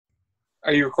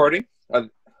Are you recording?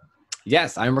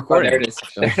 Yes, I'm recording. Oh, there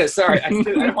it is. Sorry, I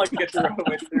don't like to get the right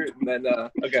way through it, and then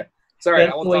okay. Sorry,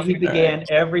 That's the way he began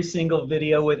every single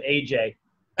video with AJ.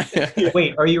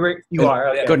 Wait, are you? You are.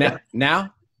 Okay. Go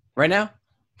now, right now.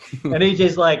 And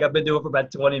AJ's like, I've been doing it for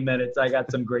about 20 minutes. I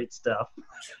got some great stuff.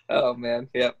 Oh man,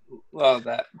 yep, love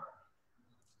that.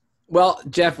 Well,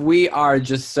 Jeff, we are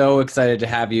just so excited to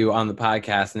have you on the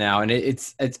podcast now, and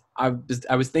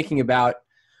I was thinking about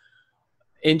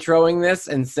introing this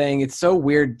and saying it's so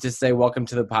weird to say welcome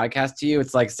to the podcast to you.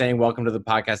 It's like saying welcome to the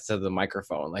podcast to the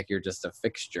microphone, like you're just a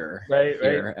fixture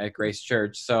here at Grace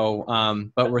Church. So,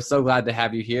 but we're so glad to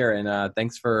have you here, and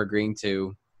thanks for agreeing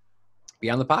to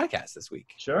be on the podcast this week.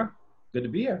 Sure, good to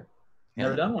be here.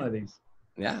 Never done one of these.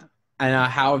 Yeah,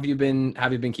 and how have you been? How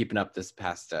have you been keeping up this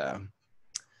past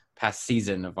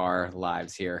season of our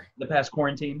lives here? The past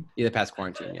quarantine. Yeah, the past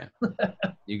quarantine. Yeah,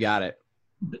 you got it.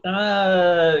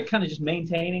 Kind of just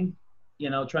maintaining,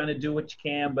 trying to do what you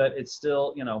can, but it's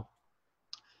still,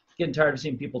 getting tired of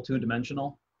seeing people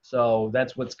two-dimensional. So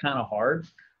that's what's kind of hard.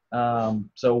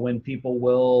 So when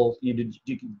people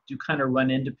you kind of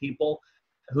run into people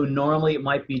who normally it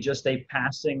might be just a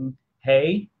passing,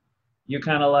 hey, you're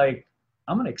kind of like,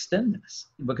 I'm going to extend this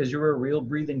because you're a real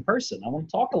breathing person. I want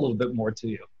to talk a little bit more to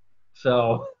you.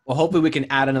 So, well, hopefully we can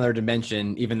add another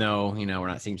dimension, even though, we're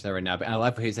not seeing each other right now. But I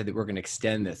like what you said that we're going to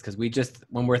extend this because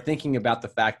when we're thinking about the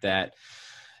fact that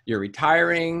you're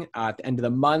retiring at the end of the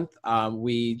month,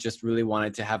 we just really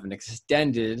wanted to have an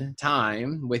extended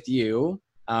time with you.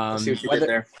 I see what you did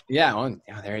there. Yeah, well,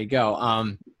 there you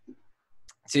go.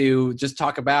 To just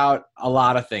talk about a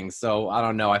lot of things. So I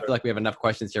don't know. I feel like we have enough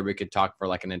questions here. We could talk for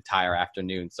like an entire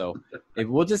afternoon. So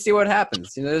we'll just see what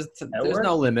happens. There's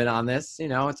no limit on this.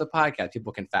 It's a podcast.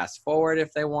 People can fast forward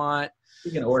if they want.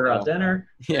 You can order out dinner.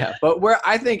 Yeah, but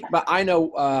I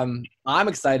know I'm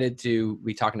excited to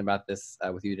be talking about this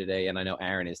with you today, and I know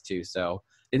Aaron is too. So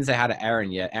didn't say hi to Aaron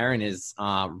yet. Aaron is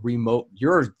remote.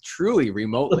 You're truly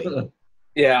remotely.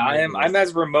 Yeah, I am. I'm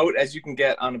as remote as you can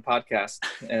get on a podcast,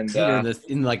 and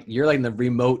you're like in the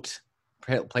remote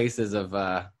places of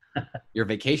your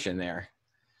vacation there.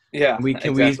 Yeah,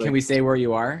 can we say where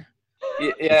you are?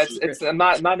 Yeah, it's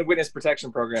not a witness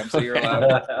protection program, so you're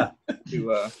allowed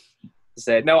to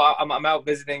say no. I'm out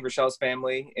visiting Rochelle's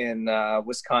family in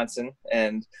Wisconsin,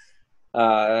 and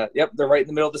yep, they're right in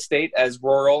the middle of the state, as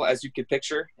rural as you could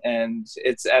picture, and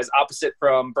it's as opposite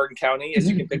from Bergen County as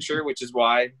you can picture, which is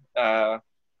why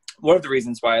one of the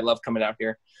reasons why I love coming out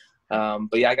here.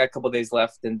 But yeah, I got a couple of days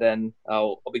left, and then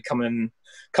I'll be coming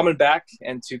back.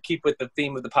 And to keep with the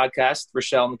theme of the podcast,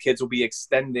 Rochelle and the kids will be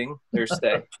extending their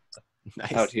stay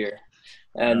out here.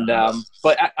 And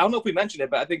but I don't know if we mentioned it,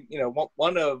 but I think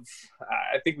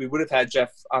I think we would have had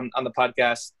Jeff on the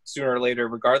podcast sooner or later,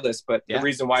 regardless. But the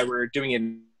reason why we're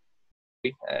doing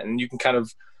it, and you can kind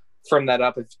of firm that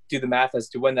up, do the math as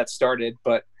to when that started.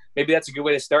 But maybe that's a good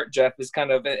way to start, Jeff. Is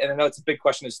kind of, and I know it's a big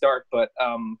question to start, but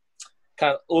kind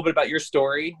of a little bit about your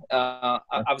story.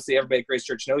 Obviously, everybody at Grace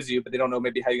Church knows you, but they don't know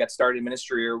maybe how you got started in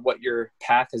ministry or what your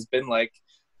path has been like.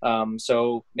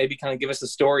 So maybe kind of give us a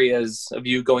story of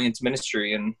you going into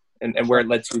ministry and where it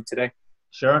led to today.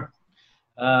 Sure.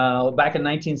 Back in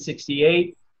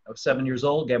 1968, I was 7 years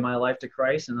old, gave my life to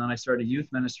Christ, and then I started youth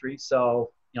ministry.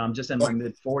 So, I'm just in my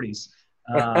mid-40s,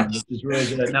 which is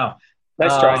really good. No.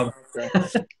 Nice try.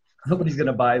 Nobody's going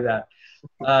to buy that.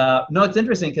 No, it's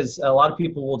interesting because a lot of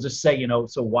people will just say,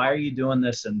 so why are you doing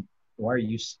this and why are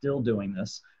you still doing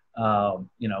this?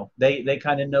 They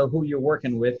kind of know who you're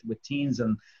working with teens.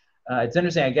 And it's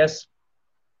interesting, I guess,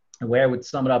 the way I would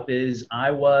sum it up is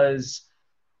I was,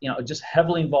 just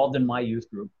heavily involved in my youth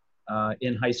group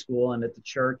in high school and at the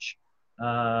church,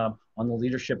 on the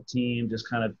leadership team, just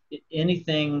kind of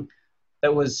anything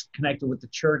that was connected with the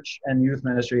church and youth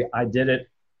ministry. I did it,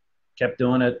 kept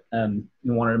doing it, and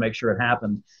wanted to make sure it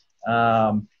happened.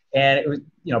 And it was,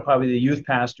 probably the youth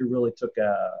pastor really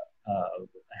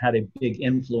had a big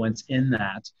influence in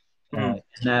that. In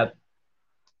that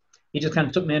he just kind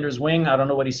of took me under his wing. I don't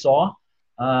know what he saw.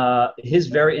 His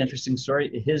very interesting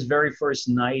story, his very first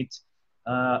night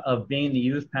of being the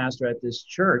youth pastor at this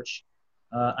church,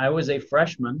 I was a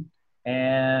freshman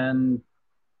and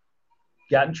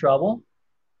got in trouble.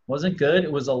 Wasn't good.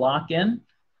 It was a lock-in.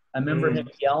 I remember him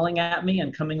yelling at me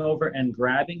and coming over and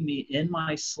grabbing me in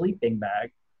my sleeping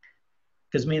bag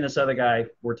because me and this other guy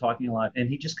were talking a lot, and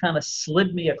he just kind of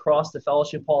slid me across the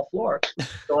fellowship hall floor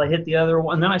until I hit the other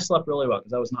one. And then I slept really well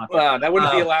because I was knocked out. Wow, that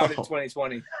wouldn't be allowed in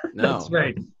 2020. No. That's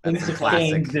right. Things have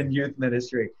changed in youth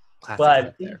ministry.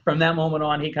 Classic. But from that moment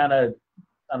on, he kind of,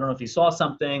 I don't know if he saw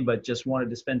something, but just wanted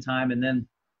to spend time. And then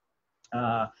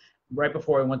right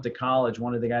before I went to college,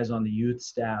 one of the guys on the youth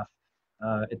staff,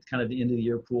 at kind of the end of the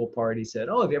year pool party said,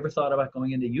 "Oh, have you ever thought about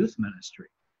going into youth ministry?"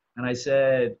 And I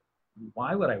said,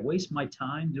 "Why would I waste my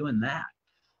time doing that?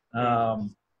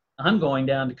 I'm going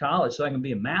down to college so I can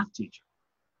be a math teacher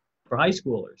for high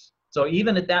schoolers." So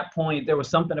even at that point, there was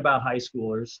something about high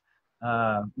schoolers.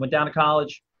 Went down to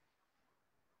college,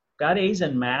 got A's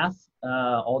in math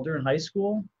all during high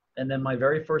school. And then my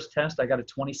very first test, I got a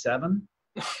 27.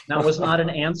 That was not an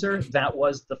answer. That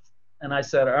was and I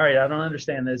said, "All right, I don't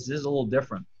understand this. This is a little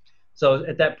different." So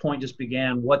at that point just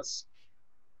began,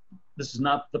 this is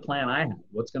not the plan I had.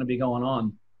 What's going to be going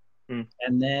on?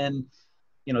 And then,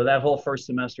 that whole first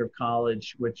semester of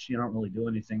college, which you don't really do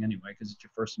anything anyway, because it's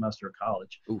your first semester of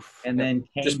college. Oof. And then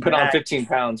just put on 15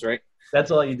 pounds, right?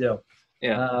 That's all you do.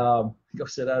 Yeah. Go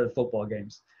sit out at football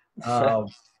games.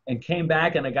 And came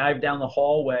back, and a guy down the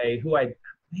hallway who I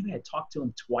talked to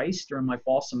him twice during my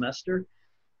fall semester,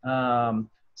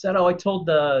 said, "Oh, I told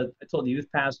the youth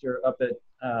pastor up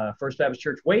at First Baptist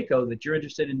Church Waco that you're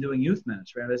interested in doing youth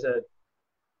ministry." And I said,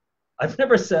 "I've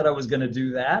never said I was going to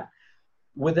do that."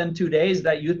 Within 2 days,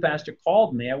 that youth pastor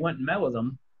called me. I went and met with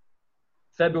him.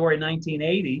 February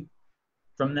 1980.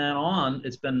 From then on,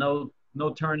 it's been no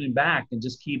turning back, and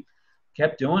just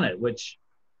kept doing it, which,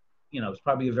 it's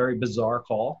probably a very bizarre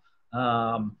call,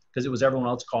 because it was everyone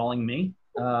else calling me.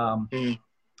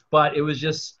 But it was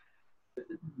just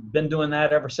been doing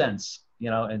that ever since,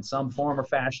 in some form or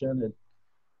fashion at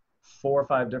 4 or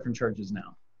 5 different churches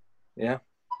now. Yeah.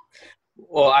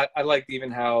 Well, I liked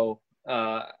even how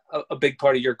a big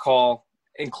part of your call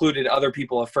included other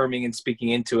people affirming and speaking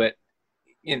into it.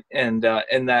 And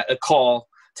that a call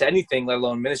to anything, let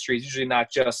alone ministry, is usually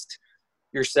not just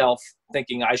yourself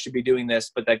thinking I should be doing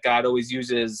this, but that God always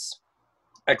uses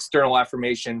external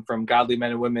affirmation from godly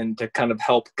men and women to kind of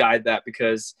help guide that,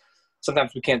 because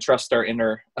sometimes we can't trust our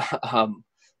inner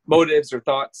motives or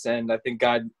thoughts. And I think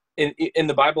God in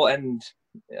the Bible, and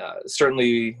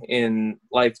certainly in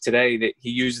life today, that he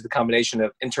uses the combination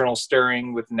of internal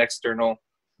stirring with an external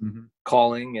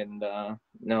calling. And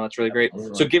no, it's really great.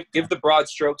 So give the broad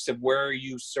strokes of where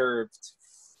you served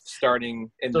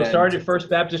starting. Started at First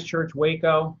Baptist Church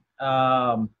Waco.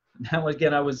 That was,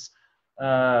 again, I was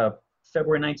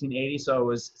February 1980, so it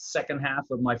was second half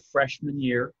of my freshman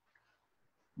year.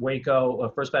 Waco,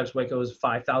 First Baptist Waco was a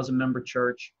 5,000 member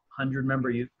church, 100 member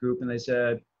youth group, and they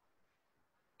said,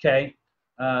 okay,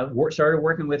 started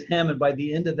working with him, and by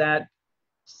the end of that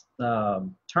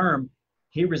term,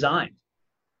 he resigned.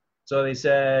 So they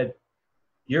said,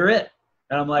 "You're it,"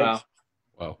 and I'm like,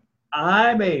 wow.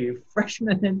 I'm a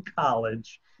freshman in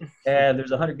college, and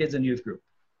there's 100 kids in youth group.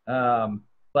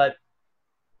 But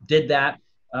did that,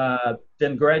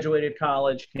 then graduated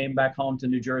college, came back home to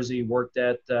New Jersey, worked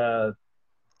at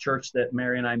church that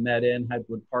Mary and I met in,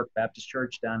 Headwood Park Baptist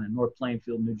Church down in North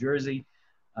Plainfield, New Jersey.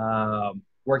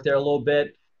 Worked there a little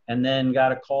bit, and then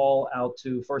got a call out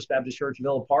to First Baptist Church,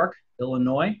 Villa Park,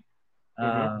 Illinois.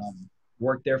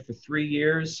 Worked there for 3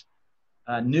 years.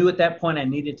 Knew at that point I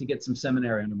needed to get some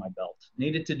seminary under my belt.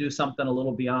 Needed to do something a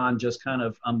little beyond just kind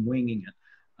of I'm winging it.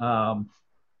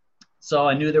 So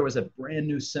I knew there was a brand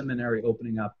new seminary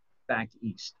opening up back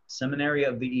east, Seminary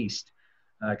of the East,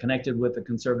 connected with the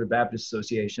Conservative Baptist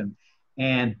Association.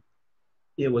 And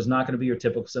it was not going to be your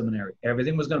typical seminary.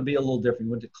 Everything was going to be a little different.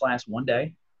 You went to class one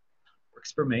day,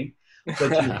 works for me,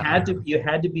 but you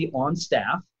had to be on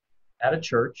staff at a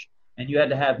church, and you had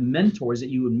to have mentors that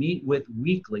you would meet with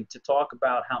weekly to talk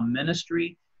about how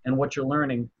ministry and what you're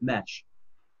learning mesh.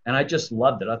 And I just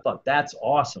loved it. I thought, that's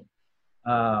awesome.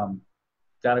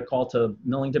 Got a call to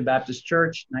Millington Baptist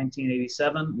Church,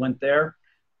 1987, went there.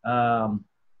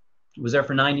 Was there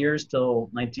for 9 years till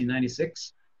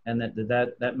 1996. And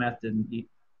that math didn't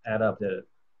add up, did it?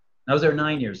 I was there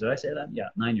 9 years. Did I say that? Yeah,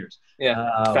 9 years.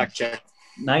 Yeah, fact check.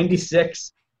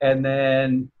 96, and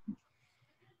then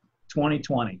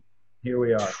 2020. Here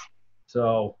we are.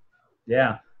 So,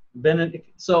 yeah.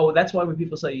 So that's why when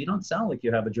people say, you don't sound like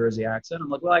you have a Jersey accent, I'm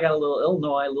like, well, I got a little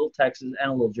Illinois, a little Texas, and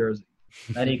a little Jersey.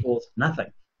 That equals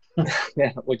nothing.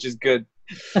 Yeah, which is good.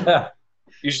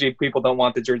 Usually people don't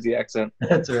want the Jersey accent.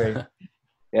 That's right.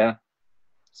 Yeah.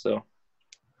 So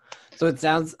it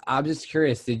sounds, I'm just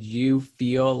curious, did you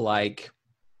feel like,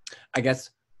 I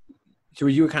guess, so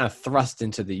you were kind of thrust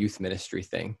into the youth ministry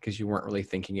thing because you weren't really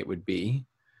thinking it would be.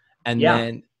 And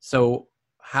then, so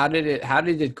how did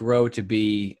it grow to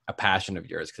be a passion of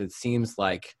yours? Because it seems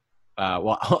like,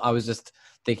 well, I was just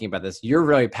thinking about this. You're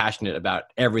really passionate about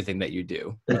everything that you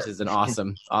do, which is an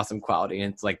awesome quality.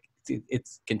 And it's like,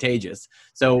 it's contagious.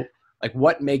 So like,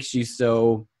 what makes you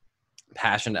so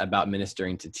passionate about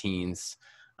ministering to teens?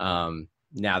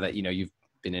 Now that, you've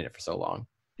been in it for so long?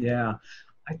 Yeah.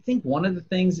 I think one of the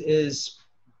things is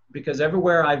because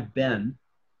everywhere I've been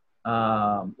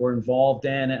or involved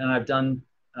in, and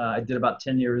I did about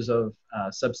 10 years of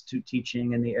substitute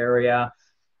teaching in the area.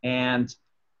 And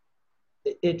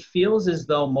it feels as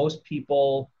though most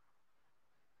people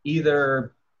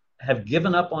either have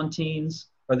given up on teens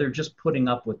or they're just putting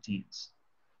up with teens.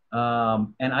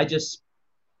 And I just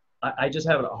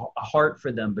have a heart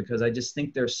for them because I just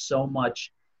think there's so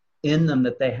much in them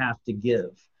that they have to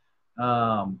give.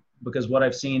 Because what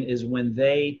I've seen is when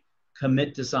they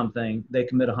commit to something, they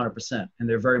commit 100% and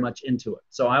they're very much into it.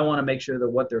 So I want to make sure that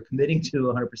what they're committing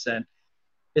to 100%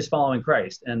 is following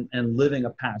Christ and living a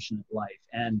passionate life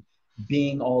and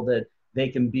being all that they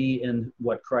can be in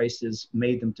what Christ has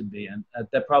made them to be. And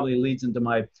that probably leads into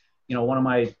my, one of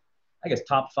my, I guess,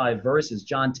 top 5 verses,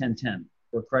 John 10:10,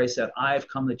 where Christ said, I've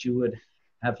come that you would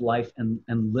have life and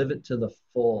live it to the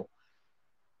full.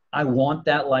 I want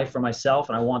that life for myself,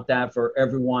 and I want that for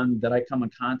everyone that I come in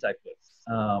contact with.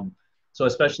 So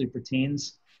especially for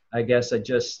teens, I guess that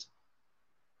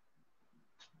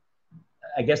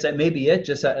may be it,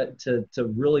 just to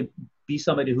really be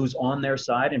somebody who's on their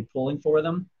side and pulling for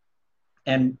them.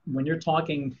 And when you're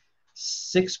talking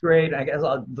 6th grade, I guess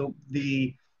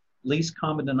the least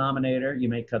common denominator, you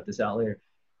may cut this out later,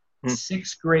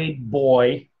 6th grade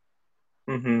boy,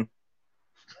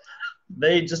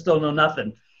 they just don't know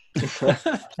nothing.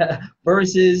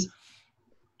 Versus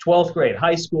 12th grade,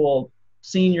 high school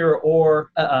senior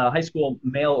or high school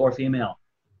male or female.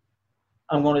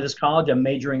 I'm going to this college, I'm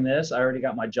majoring this, I already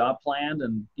got my job planned,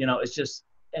 and it's just,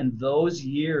 and those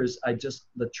years,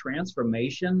 the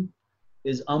transformation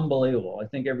is unbelievable. I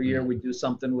think every year we do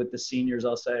something with the seniors.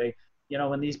 I'll say,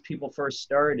 when these people first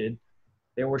started,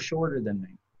 they were shorter than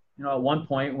me. At one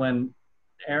point when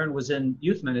Aaron was in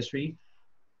youth ministry,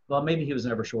 well, maybe he was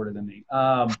never shorter than me.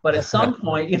 But at some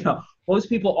point, most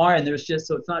people are, and there's just,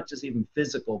 so it's not just even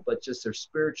physical, but just they're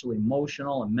spiritual,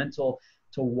 emotional, and mental,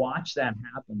 to watch that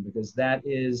happen, because that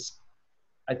is,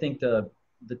 I think, the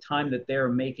time that they're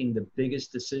making the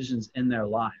biggest decisions in their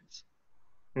lives.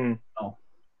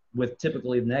 With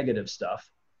typically negative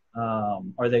stuff.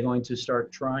 Are they going to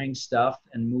start trying stuff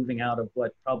and moving out of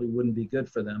what probably wouldn't be good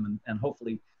for them, and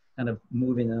hopefully kind of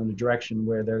moving them in a direction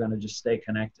where they're going to just stay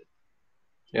connected?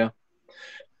 Yeah.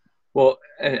 Well,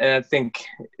 and I think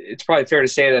it's probably fair to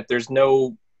say that there's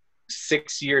no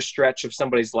 6-year stretch of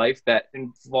somebody's life that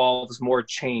involves more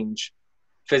change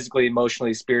physically,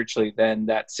 emotionally, spiritually than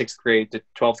that 6th grade to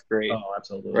 12th grade. Oh,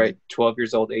 absolutely. Right. 12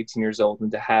 years old, 18 years old,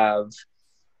 and to have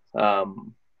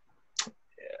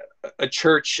a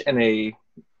church and a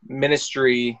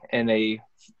ministry and a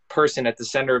person at the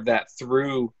center of that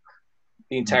through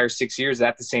the entire 6 years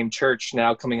at the same church,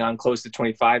 now coming on close to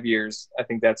 25 years. I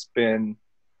think that's been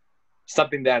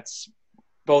something that's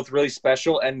both really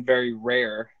special and very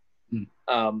rare.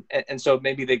 And so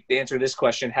maybe the answer to this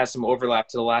question has some overlap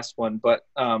to the last one, but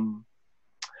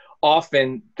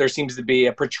often there seems to be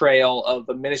a portrayal of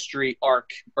a ministry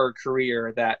arc or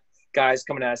career that guys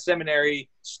coming out of seminary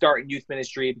start in youth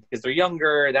ministry because they're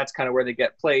younger. That's kind of where they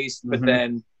get placed. But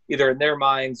then either in their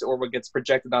minds or what gets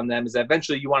projected on them is that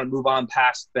eventually you want to move on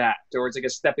past that, or it's like a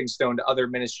stepping stone to other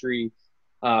ministry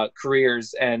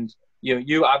careers. And,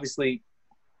 you obviously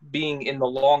being in the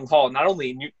long haul, not only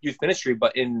in youth ministry,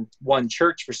 but in one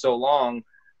church for so long,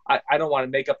 I don't want to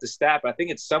make up the stat, but I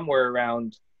think it's somewhere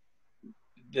around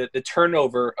the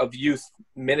turnover of youth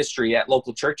ministry at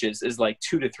local churches is like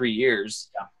 2 to 3 years.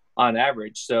 On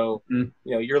average. So,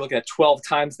 you're looking at 12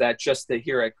 times that just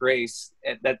here at Grace,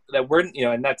 and that we're,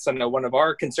 and that's one of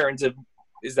our concerns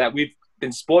is that we've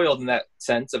been spoiled in that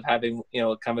sense of having,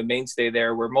 kind of a mainstay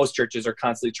there, where most churches are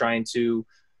constantly trying to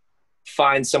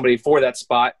find somebody for that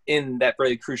spot in that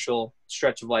very crucial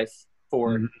stretch of life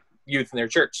for youth in their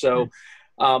church. So,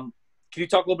 can you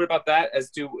talk a little bit about that?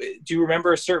 Do you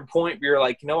remember a certain point where you're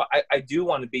like, I do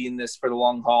want to be in this for the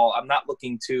long haul. I'm not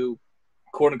looking to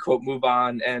quote unquote move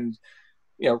on, and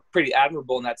pretty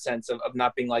admirable in that sense of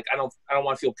not being like, I don't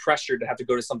want to feel pressured to have to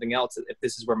go to something else if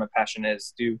this is where my passion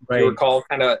is. Do you recall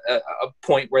kind of a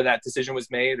point where that decision was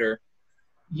made? Or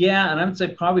Yeah, and I would say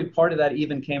probably part of that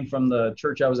even came from the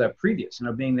church I was at previous,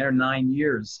 being there 9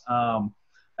 years.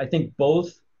 I think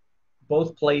both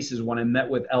places, when I met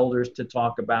with elders to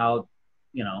talk about,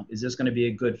 is this going to be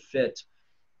a good fit?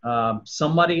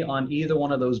 Somebody on either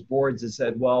one of those boards has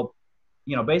said, well,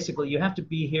 basically you have to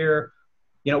be here,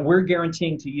 we're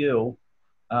guaranteeing to you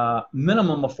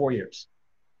minimum of 4 years,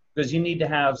 because you need to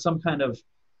have some kind of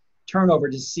turnover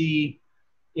to see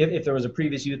if there was a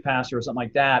previous youth pastor or something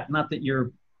like that. Not that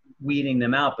you're weeding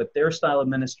them out, but their style of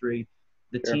ministry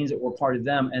the Sure. teens that were part of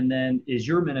them, and then is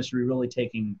your ministry really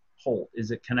taking hold?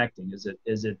 Is it connecting? Is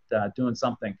it doing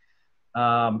something?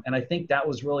 And I think that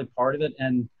was really part of it.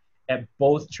 And at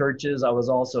both churches, I was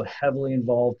also heavily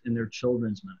involved in their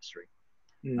children's ministry.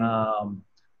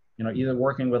 Either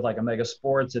working with like Omega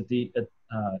Sports at the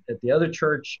other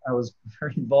church, I was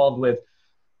very involved with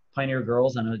Pioneer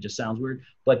Girls. I know it just sounds weird,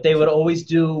 but they would always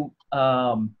do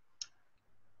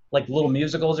like little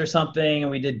musicals or something,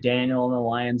 and we did Daniel and the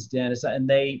Lion's Den,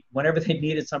 and whenever they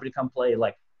needed somebody to come play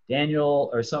like Daniel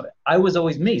or something, I was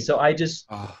always me. So I just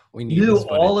knew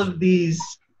all of these,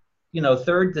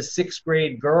 3rd to 6th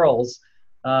grade girls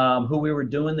who we were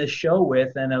doing this show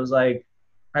with, and I was like,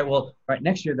 all right,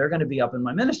 next year they're going to be up in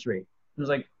my ministry. It was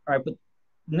like, all right, but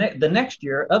the next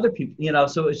year, other people,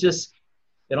 so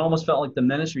it almost felt like the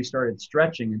ministry started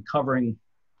stretching and covering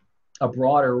a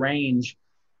broader range.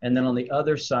 And then on the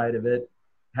other side of it,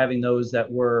 having those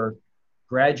that were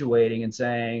graduating and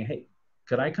saying, hey,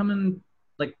 could I come and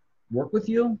like work with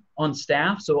you on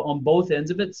staff? So on both ends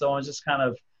of it. So I was just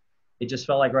it just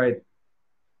felt like, right,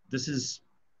 this is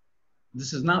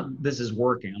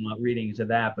working. I'm not reading into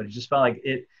that, but it just felt like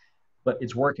but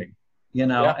it's working,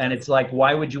 Yeah. And it's like,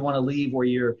 why would you want to leave where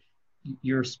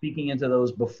you're speaking into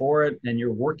those before it and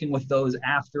you're working with those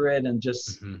after it, and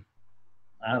just,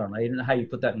 I don't know. I don't know how you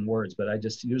put that in words, but I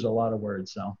just use a lot of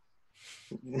words. So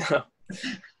it's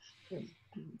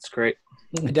great.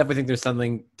 I definitely think there's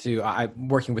something to, I'm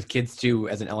working with kids too,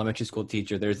 as an elementary school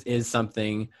teacher, is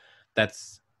something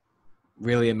that's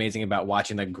really amazing about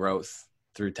watching the growth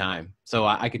through time. So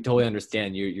I could totally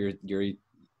understand you're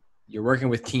working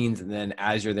with teens, and then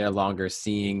as you're there longer,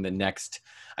 seeing the next,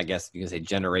 I guess you can say,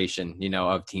 generation,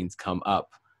 of teens come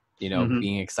up,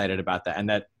 being excited about that, and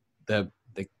that the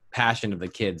passion of the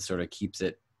kids sort of keeps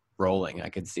it rolling. I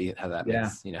could see how that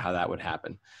makes, how that would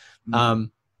happen.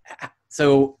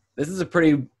 So this is a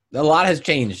lot has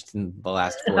changed in the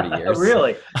last 40 years.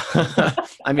 Really?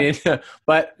 I mean,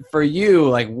 but for you,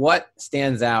 like, what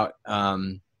stands out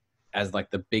as like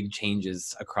the big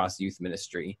changes across youth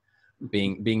ministry,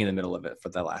 being in the middle of it for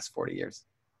the last 40 years?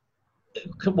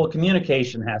 Well,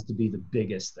 communication has to be the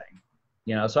biggest thing.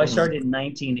 So I started in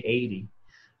 1980.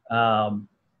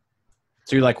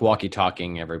 So you're like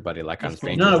walkie-talking everybody, like on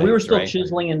Stranger No, Things, we were still right?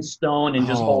 chiseling in stone and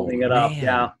just holding it up. Man.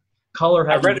 Yeah, color.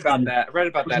 I read about that. I read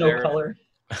about that. No color.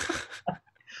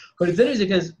 But it's interesting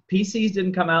because PCs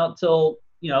didn't come out till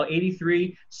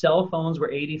 83. Cell phones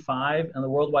were 85, and the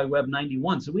World Wide Web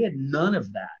 91. So we had none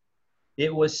of that.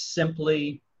 It was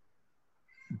simply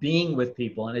being with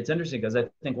people, and it's interesting because I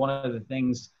think one of the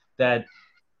things that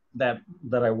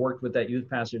I worked with that youth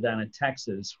pastor down in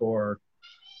Texas for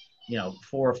 4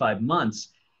 or 5 months,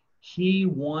 he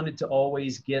wanted to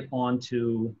always get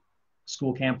onto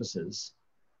school campuses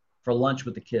for lunch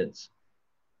with the kids.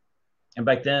 And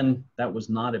back then, that was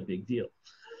not a big deal.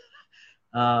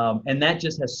 And that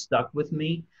just has stuck with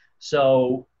me.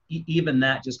 So even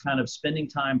that, just kind of spending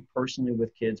time personally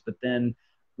with kids, but then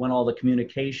when all the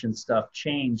communication stuff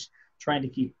changed, trying to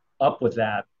keep up with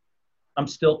that, I'm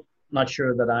still not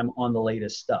sure that I'm on the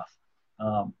latest stuff.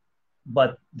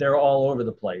 But they're all over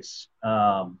the place,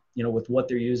 with what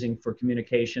they're using for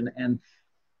communication and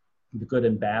the good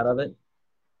and bad of it.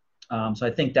 So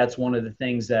I think that's one of the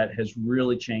things that has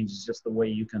really changed, is just the way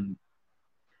you can.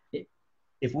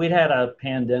 If we'd had a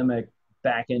pandemic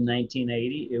back in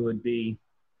 1980, it would be,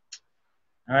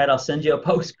 all right, I'll send you a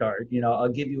postcard, I'll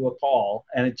give you a call.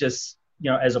 And it just,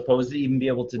 as opposed to even be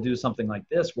able to do something like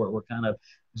this, where we're kind of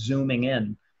zooming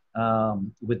in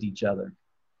with each other.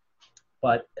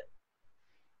 But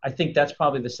I think that's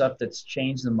probably the stuff that's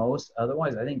changed the most.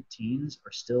 Otherwise, I think teens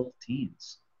are still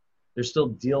teens. They're still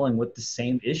dealing with the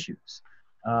same issues.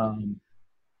 So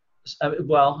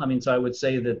I would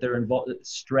say that they're involved.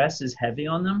 Stress is heavy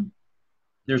on them.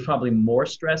 There's probably more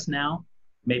stress now,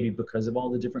 maybe because of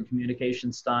all the different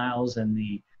communication styles and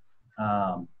the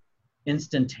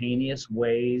instantaneous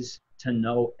ways to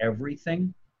know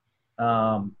everything,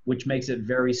 which makes it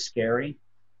very scary.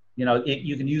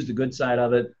 You can use the good side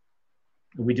of it.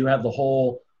 We do have the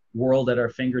whole world at our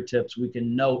fingertips. We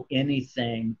can know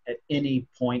anything at any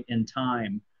point in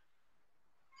time,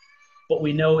 but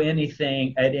we know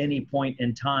anything at any point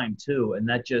in time too. And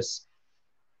that just,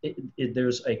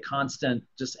 there's a constant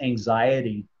just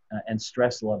anxiety and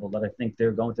stress level that I think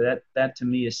they're going through. That to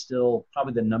me is still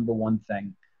probably the number one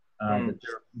thing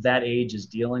that age is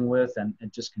dealing with, and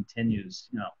it just continues,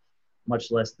 much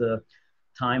less the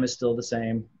time is still the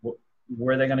same.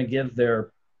 Where are they going to give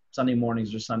their Sunday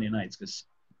mornings or Sunday nights? Because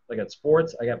I got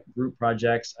sports, I got group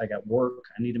projects, I got work,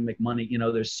 I need to make money.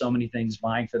 There's so many things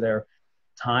vying for their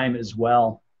time as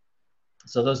well.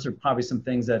 So those are probably some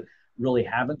things that really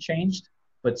haven't changed,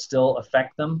 but still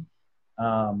affect them.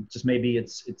 Just maybe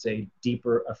it's a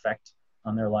deeper effect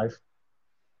on their life.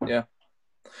 Yeah.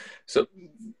 So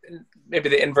maybe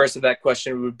the inverse of that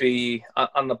question would be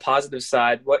on the positive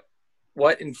side,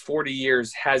 what in 40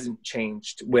 years hasn't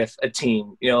changed with a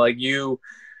team? You know, like you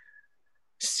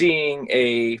seeing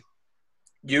a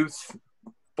youth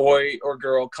boy or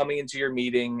girl coming into your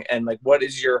meeting, and like, what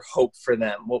is your hope for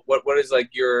them? What is like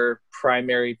your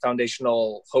primary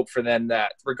foundational hope for them,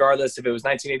 that regardless if it was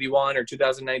 1981 or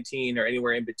 2019 or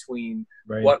anywhere in between,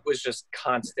 Right. what was just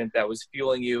constant that was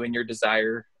fueling you and your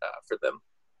desire for them?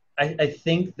 I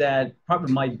think that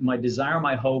probably my desire,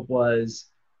 my hope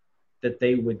was that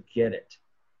they would get it.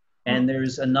 And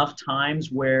there's enough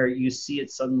times where you see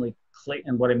it suddenly click.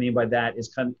 And what I mean by that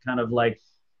is kind of like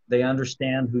they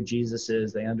understand who Jesus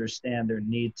is. They understand their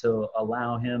need to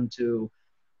allow him to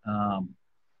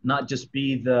not just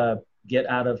be the get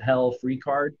out of hell free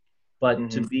card,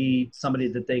 but to be somebody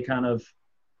that they kind of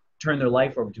turn their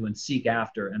life over to and seek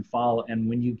after and follow. And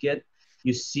when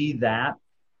you see that,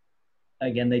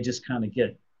 again, they just kind of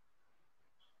get,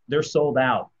 they're sold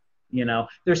out, you know.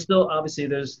 There's still, obviously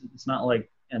it's not like,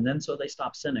 and then so they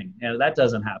stop sinning. You know, that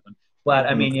doesn't happen. But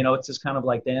I mean, you know, it's just kind of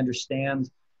like they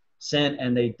understand sin,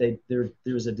 and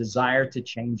there's a desire to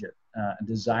change it, a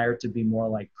desire to be more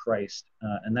like Christ.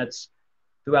 And that's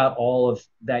throughout all of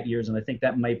that years. And I think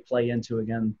that might play into,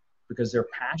 again, because they're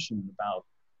passionate about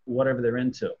whatever they're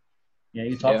into. You know,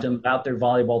 you talk to them about their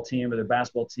volleyball team or their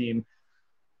basketball team,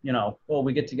 you know, well,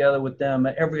 we get together with them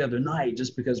every other night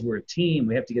just because we're a team.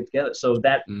 We have to get together. So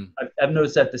that I've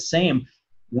noticed that the same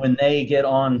when they get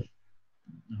on,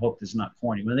 I hope this is not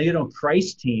corny, when they get on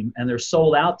Christ's team and they're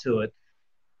sold out to it,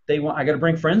 I got to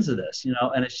bring friends to this, you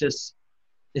know, and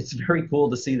it's very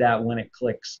cool to see that when it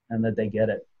clicks and that they get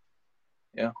it.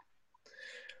 Yeah.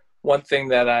 One thing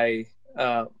that I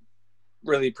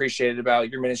really appreciated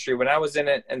about your ministry when I was in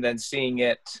it, and then seeing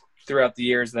it throughout the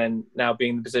years, then now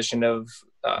being in the position of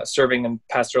serving in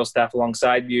pastoral staff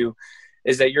alongside you,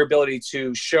 is that your ability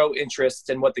to show interest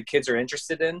in what the kids are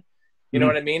interested in. You know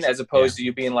what I mean? As opposed to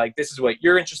you being like, this is what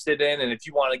you're interested in, and if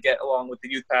you want to get along with the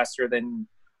youth pastor, then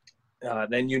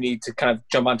you need to kind of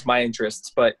jump onto my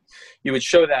interests. But you would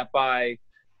show that by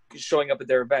showing up at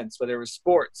their events, whether it was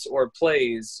sports or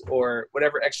plays or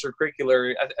whatever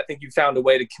extracurricular. I think you found a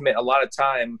way to commit a lot of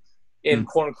time in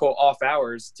quote unquote off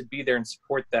hours to be there and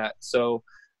support that. So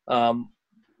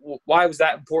why was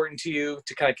that important to you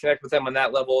to kind of connect with them on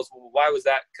that level? Why was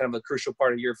that kind of a crucial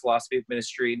part of your philosophy of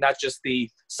ministry, not just the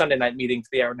Sunday night meeting for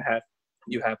the hour and a half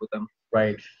you have with them?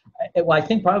 Right. Well, I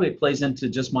think probably it plays into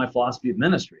just my philosophy of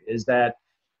ministry, is that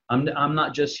I'm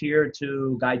not just here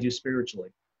to guide you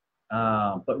spiritually,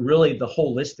 but really the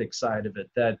holistic side of it,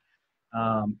 that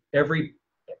every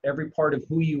part of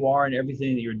who you are and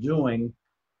everything that you're doing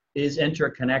is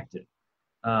interconnected.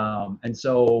 And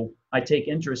so I take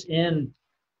interest in,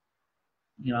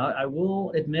 you know, I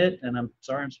will admit, and I'm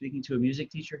sorry I'm speaking to a music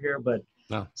teacher here, but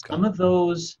some of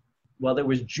those, well, there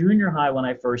was junior high when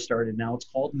I first started. Now it's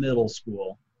called middle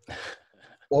school.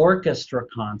 Orchestra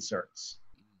concerts.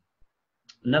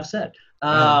 Enough said.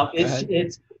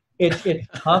 It's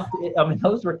tough. I mean,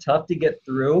 those were tough to get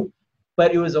through,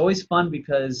 but it was always fun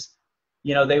because,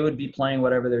 you know, they would be playing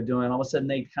whatever they're doing. All of a sudden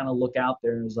they kind of look out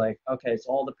there and it was like, okay, it's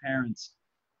all the parents.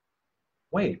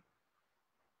 Wait,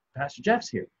 Pastor Jeff's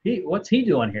here. What's he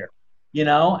doing here? You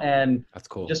know, and that's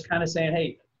cool. Just kind of saying,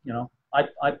 hey, you know,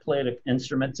 I played an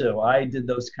instrument too. I did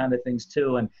those kind of things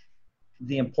too. And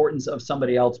the importance of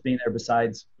somebody else being there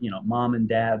besides, you know, mom and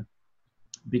dad,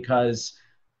 because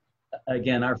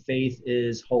again, our faith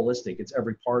is holistic. It's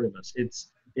every part of us. It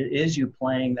is you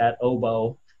playing that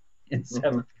oboe in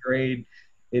seventh grade.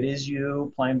 It is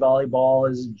you playing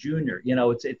volleyball as a junior. You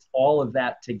know, it's all of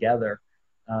that together.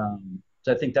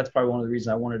 So I think that's probably one of the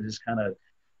reasons I wanted to just kind of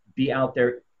be out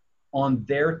there on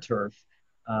their turf,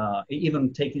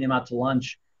 even taking them out to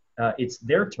lunch. It's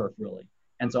their turf, really.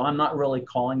 And so I'm not really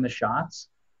calling the shots.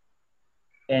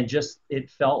 And just, it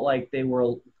felt like they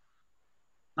were,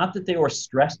 not that they were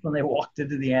stressed when they walked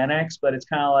into the annex, but it's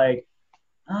kind of like,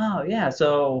 oh, yeah.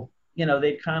 So, you know,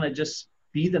 they'd kind of just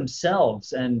be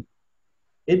themselves. And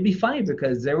it'd be funny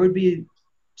because there would be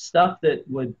stuff that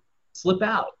would slip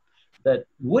out that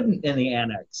wouldn't in the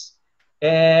annex.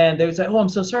 And they would say, oh, I'm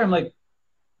so sorry. I'm like,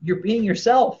 you're being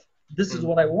yourself. This is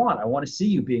what I want. I want to see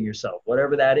you being yourself,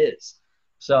 whatever that is.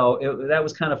 So that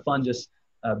was kind of fun, just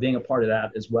being a part of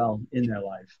that as well in their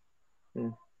life.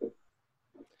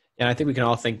 And I think we can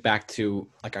all think back to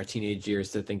like our teenage years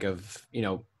to think of, you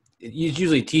know, it's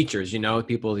usually teachers, you know,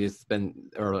 people who've been,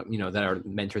 or, you know, that are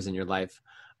mentors in your life.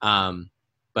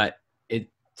 But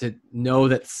to know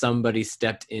that somebody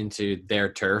stepped into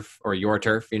their turf or your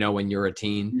turf, when you're a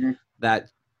teen,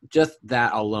 that just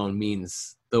that alone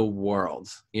means the world,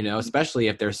 especially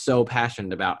if they're so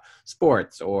passionate about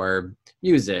sports or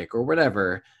music or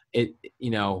whatever. It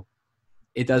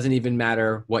doesn't even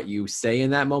matter what you say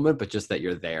in that moment, but just that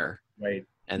you're there. Right.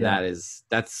 And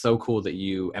that's so cool that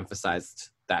you emphasized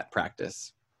that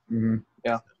practice. Mm-hmm.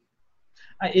 Yeah.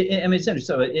 I mean, it's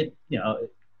interesting. So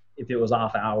if it was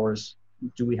off hours,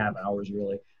 do we have hours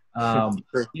really? Sure.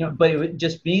 But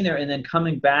just being there and then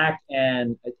coming back,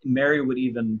 and Mary would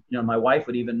even, my wife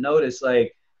would even notice,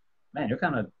 like, man, you're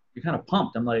kind of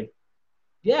pumped. I'm like,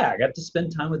 yeah, I got to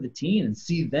spend time with the teen and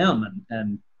see them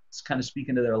and kind of speak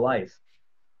into their life.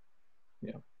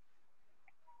 Yeah.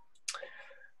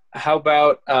 How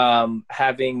about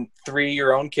having 3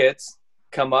 your own kids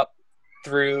come up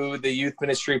through the youth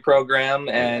ministry program?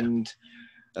 And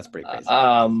that's pretty crazy.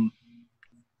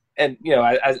 And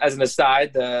as an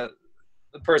aside, the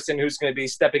person who's going to be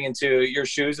stepping into your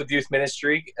shoes with youth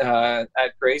ministry at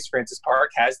Grace, Francis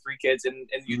Park, has 3 kids in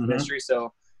youth ministry.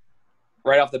 So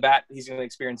right off the bat, he's going to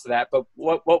experience that. But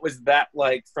what was that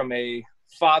like from a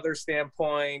father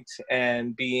standpoint,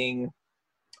 and being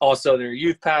also their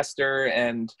youth pastor?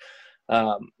 And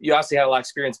you obviously had a lot of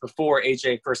experience before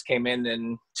AJ first came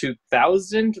in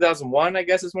 2001, I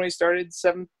guess is when he started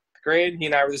 7th grade. He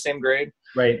and I were the same grade.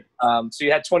 Right. So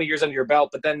you had 20 years under your belt,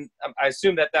 but then I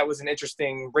assume that was an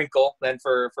interesting wrinkle then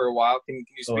for a while. Can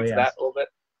you speak to that a little bit?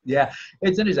 Yeah,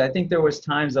 it's interesting. I think there was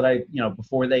times that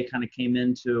before they kind of came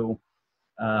into,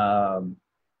 I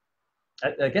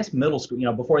guess middle school,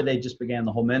 before they just began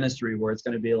the whole ministry, where it's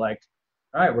going to be like,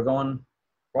 all right, we're going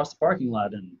across the parking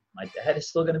lot and my dad is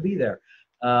still going to be there.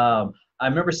 I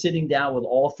remember sitting down with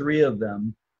all 3 of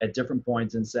them at different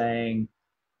points and saying,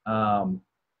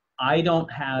 I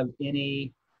don't have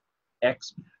any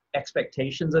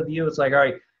expectations of you. It's like, all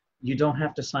right, you don't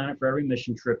have to sign up for every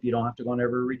mission trip. You don't have to go on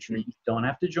every retreat. You don't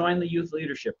have to join the youth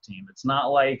leadership team. It's not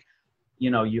like,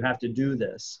 you have to do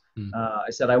this. I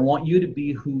said, I want you to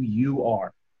be who you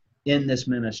are in this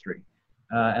ministry.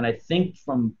 And I think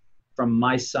from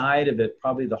my side of it,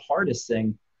 probably the hardest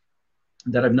thing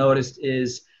that I've noticed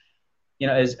is,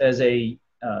 as a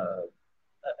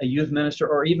youth minister,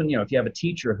 or even, if you have a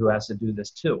teacher who has to do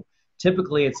this too,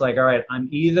 typically it's like, all right, I'm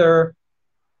either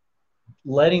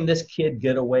letting this kid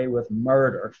get away with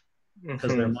murder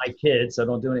because they're my kids, so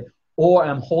don't do anything, or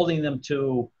I'm holding them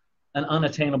to an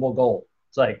unattainable goal.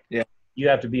 It's like, you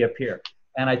have to be a peer.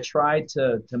 And I tried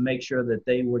to make sure that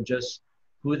they were just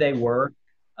who they were,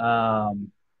 as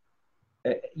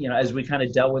we kind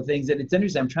of dealt with things. And it's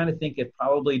interesting, I'm trying to think if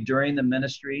probably during the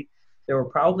ministry, there were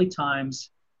probably times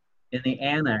in the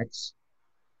annex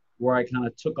where I kind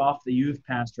of took off the youth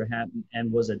pastor hat and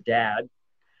was a dad.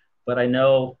 But I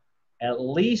know at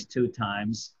least 2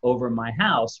 times over my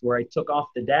house where I took off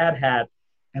the dad hat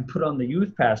and put on the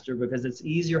youth pastor, because it's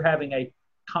easier having a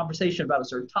conversation about a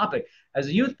certain topic as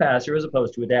a youth pastor as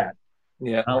opposed to a dad.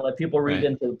 Yeah. I'll let people read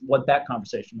into what that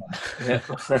conversation was. Yeah.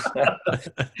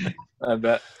 I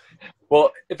bet.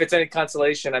 Well, if it's any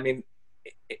consolation, I mean,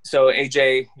 so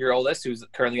AJ, your oldest, who's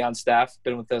currently on staff,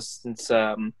 been with us since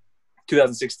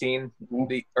 2016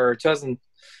 or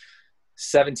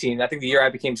 2017. I think the year I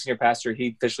became senior pastor,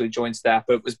 he officially joined staff,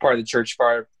 but was part of the church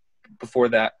far before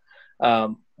that.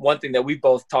 One thing that we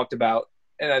both talked about,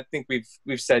 and I think we've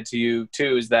said to you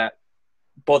too, is that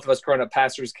both of us growing up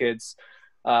pastors' kids,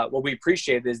 what we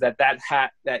appreciate is that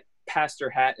hat, that pastor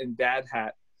hat and dad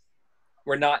hat,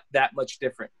 were not that much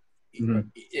different.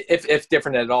 If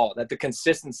different at all. That the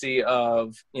consistency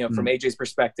of, from AJ's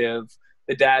perspective,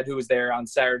 the dad who was there on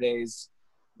Saturdays,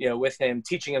 with him,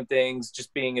 teaching him things,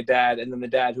 just being a dad, and then the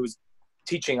dad who was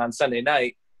teaching on Sunday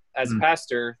night as a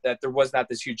pastor, that there was not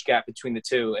this huge gap between the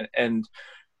two. And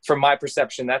from my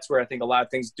perception, that's where I think a lot of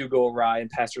things do go awry in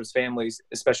pastors' families,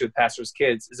 especially with pastors'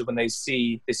 kids, is when they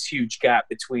see this huge gap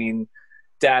between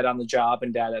dad on the job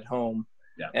and dad at home.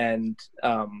 Yeah. And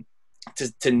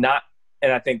to not,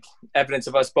 and I think evidence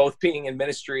of us both being in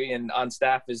ministry and on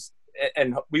staff is,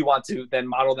 and we want to then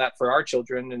model that for our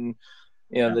children and,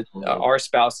 our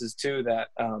spouses too, that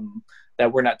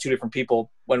we're not 2 different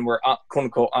people when we're quote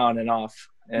unquote on and off.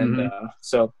 And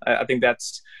so I think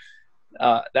that's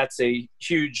a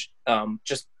huge,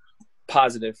 just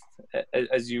positive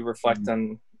as you reflect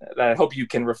on that. I hope you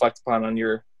can reflect upon on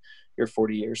your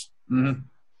 40 years. That's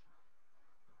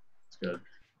good.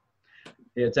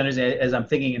 Yeah, it's interesting. As I'm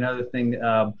thinking, another thing,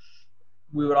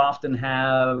 we would often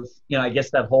have, I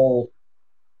guess that whole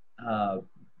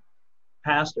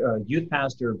youth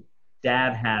pastor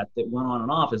dad hat that went on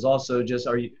and off is also just,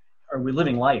 are we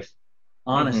living life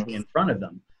honestly in front of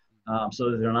them?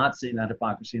 so that they're not seeing that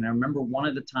hypocrisy. And I remember one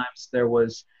of the times there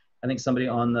was, I think, somebody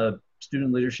on the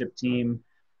student leadership team,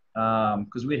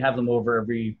 because we'd have them over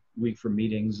every week for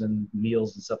meetings and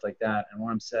meals and stuff like that. And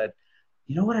one of them said,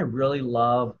 you know what I really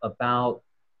love about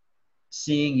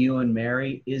seeing you and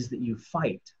Mary is that you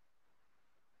fight.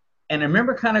 And I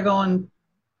remember kind of going,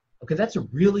 okay, that's a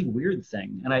really weird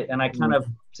thing. And I kind of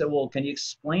said, well, can you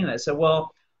explain that? I said,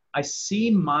 well, I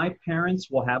see my parents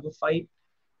will have a fight,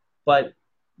 but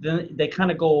then they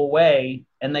kind of go away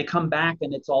and they come back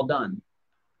and it's all done.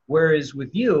 Whereas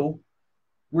with you,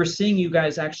 we're seeing you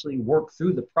guys actually work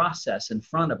through the process in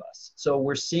front of us. So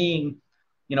we're seeing,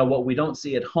 you know, what we don't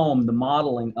see at home, the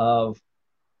modeling of,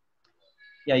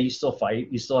 yeah, you still fight,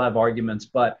 you still have arguments,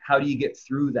 but how do you get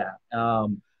through that?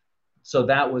 So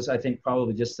that was, I think,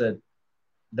 probably just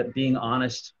that being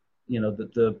honest, you know,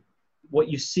 the what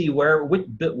you see,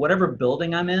 whatever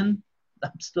building I'm in,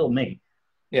 I'm still me.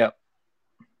 Yeah.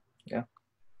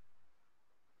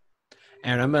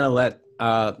 And I'm going to let,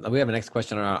 we have a next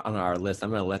question on our list.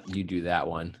 I'm going to let you do that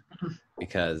one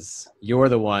because you're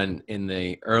the one in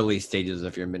the early stages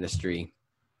of your ministry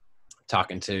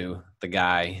talking to the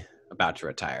guy about to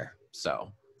retire.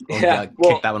 So kick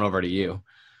that one over to you.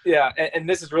 Yeah, and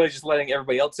this is really just letting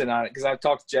everybody else in on it, because I've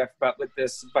talked to Jeff about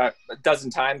this about a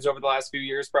dozen times over the last few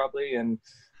years probably, and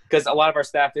because a lot of our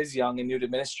staff is young and new to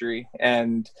ministry,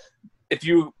 and if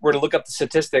you were to look up the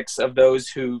statistics of those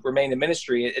who remain in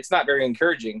ministry, it's not very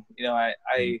encouraging. You know, I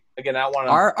don't want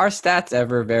to. Are our stats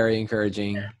ever very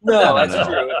encouraging? No, that's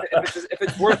true. If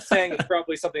it's worth saying, it's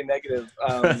probably something negative.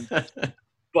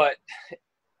 But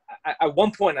at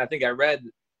one point, I think I read,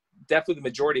 definitely the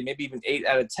majority, maybe even 8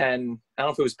 out of 10, I don't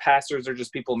know if it was pastors or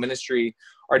just people in ministry,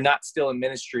 are not still in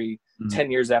ministry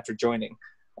 10 years after joining.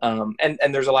 And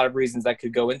there's a lot of reasons that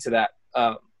could go into that.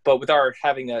 But with our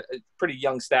having a pretty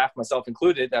young staff, myself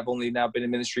included, I've only now been in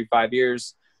ministry 5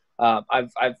 years.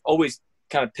 I've always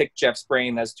kind of picked Jeff's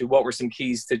brain as to what were some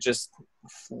keys to just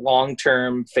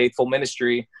long-term faithful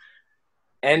ministry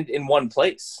and in one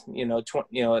place.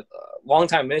 Long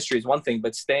time ministry is one thing,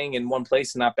 but staying in one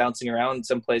place and not bouncing around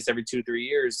someplace every 2 to 3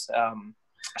 years,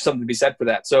 something to be said for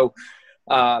that. So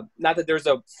not that there's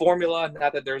a formula,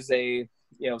 not that there's a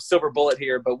silver bullet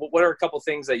here, but what are a couple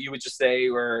things that you would just say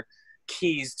were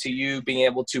keys to you being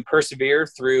able to persevere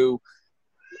through,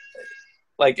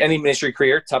 like any ministry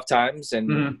career, tough times,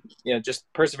 and just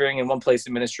persevering in one place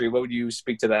in ministry? What would you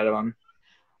speak to that on?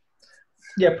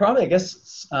 Yeah, probably, I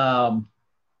guess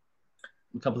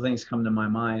a couple of things come to my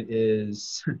mind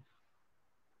is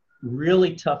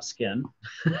really tough skin,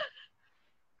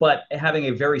 but having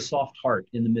a very soft heart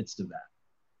in the midst of that.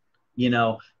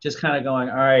 Just kind of going,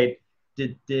 all right,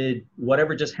 did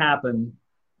whatever just happened,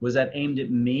 was that aimed at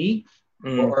me?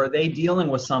 Or are they dealing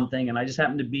with something and I just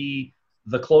happen to be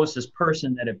the closest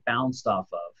person that it bounced off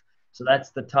of? So that's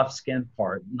the tough skin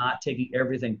part, not taking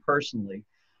everything personally.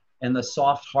 And the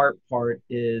soft heart part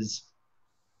is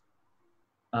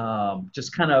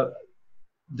just kind of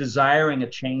desiring a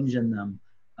change in them.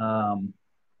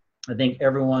 I think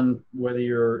everyone, whether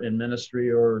you're in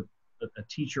ministry or a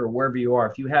teacher or wherever you are,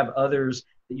 if you have others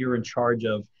that you're in charge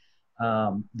of,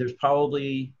 there's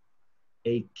probably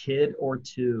a kid or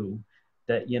two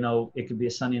that, it could be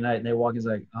a Sunday night and they walk in, it's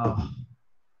like, oh,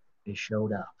 they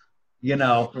showed up,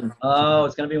 oh,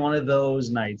 it's going to be one of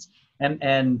those nights.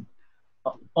 And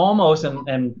almost,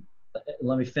 and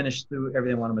let me finish through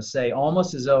everything I want to say,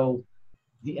 almost as though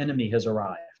the enemy has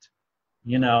arrived,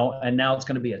 and now it's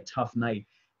going to be a tough night.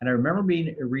 And I remember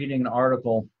reading an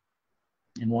article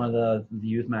in one of the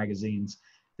youth magazines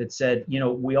that said,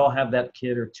 we all have that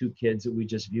kid or two kids that we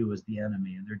just view as the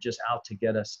enemy, and they're just out to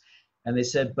get us. And they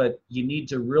said, but you need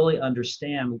to really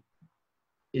understand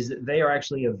is that they are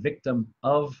actually a victim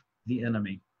of the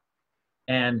enemy.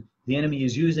 And the enemy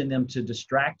is using them to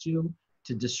distract you,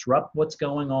 to disrupt what's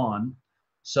going on.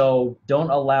 So don't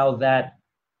allow that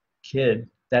kid,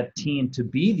 that teen, to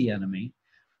be the enemy.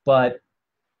 But,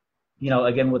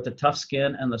 again, with the tough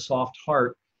skin and the soft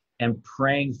heart, and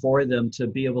praying for them to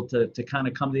be able to kind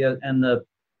of come together, and the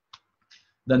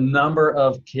number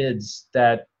of kids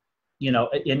that,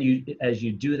 and you, as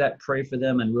you do that, pray for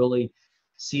them and really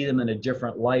see them in a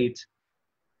different light,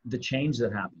 the change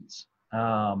that happens.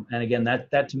 And again,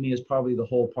 that to me is probably the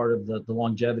whole part of the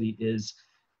longevity is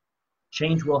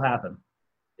change will happen.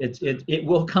 It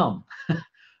will come.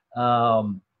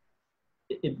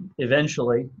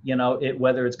 Eventually,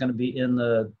 whether it's going to be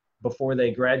before they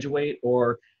graduate,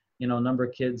 or, a number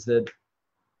of kids that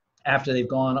after they've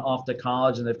gone off to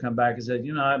college and they've come back and said,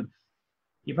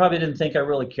 you probably didn't think I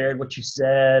really cared what you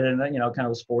said, and kind of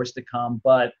was forced to come.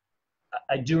 But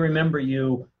I do remember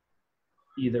you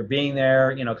either being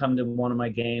there, coming to one of my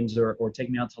games or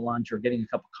taking me out to lunch or getting a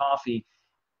cup of coffee.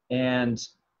 And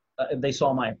they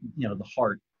saw my, the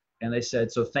heart, and they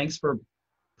said, so thanks for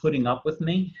putting up with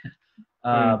me,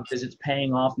 because it's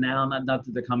paying off now. Not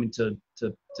that they're coming to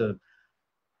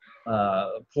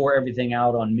pour everything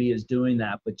out on me as doing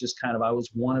that, but just kind of, I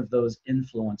was one of those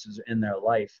influences in their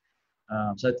life.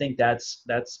 So I think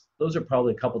those are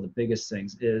probably a couple of the biggest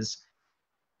things. Is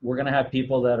we're going to have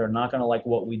people that are not going to like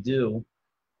what we do,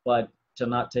 but to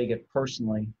not take it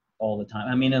personally all the time.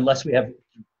 I mean, unless we have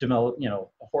developed, a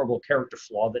horrible character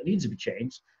flaw that needs to be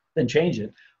changed, then change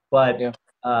it. But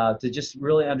to just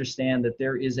really understand that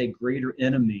there is a greater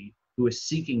enemy who is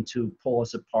seeking to pull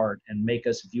us apart and make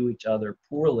us view each other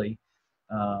poorly.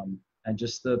 And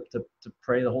just to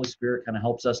pray the Holy Spirit kind of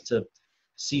helps us to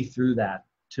see through that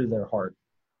to their heart.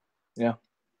 Yeah.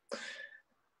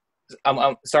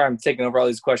 I'm sorry I'm taking over all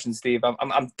these questions, Steve.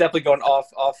 I'm definitely going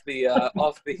off the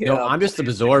No, I'm just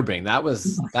absorbing. That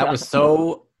was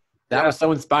so was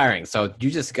so inspiring. So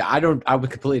I was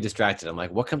completely distracted. I'm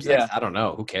like, what comes next? I don't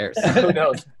know. Who cares? Who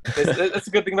knows? That's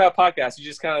a good thing about podcasts. You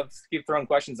just kind of keep throwing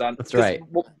questions on. That's right.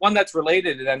 One that's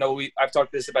related, and I know I've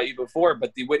talked this about you before,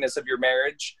 but the witness of your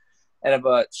marriage and of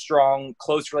a strong,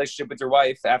 close relationship with your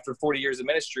wife after 40 years of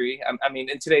ministry. I mean,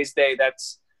 in today's day,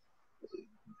 that's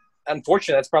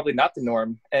unfortunately, that's probably not the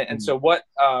norm. And so what,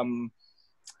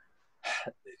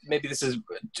 maybe this is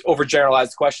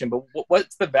overgeneralized question, but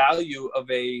what's the value of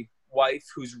a wife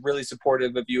who's really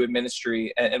supportive of you in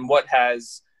ministry, and what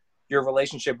has your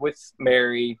relationship with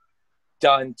Mary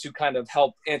done to kind of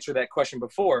help answer that question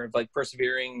before, of like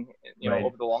persevering, Right.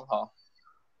 over the long haul?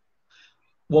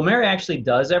 Well, Mary actually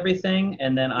does everything,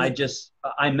 and then I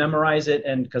memorize it,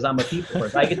 and because I'm a people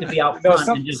person, I get to be out front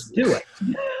and just do it.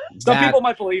 Some people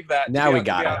might believe that. Now we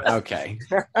got it. Okay.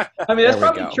 I mean, that's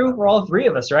probably true for all three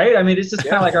of us, right? I mean, it's just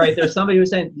kind of like, all right, there's somebody who's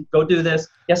saying, go do this.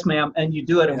 Yes, ma'am. And you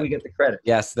do it, and we get the credit.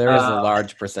 Yes, there is a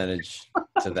large percentage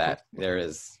to that. There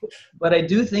is. But I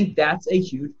do think that's a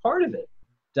huge part of it.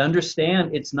 To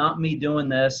understand it's not me doing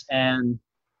this and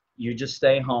you just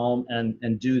stay home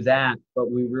and do that,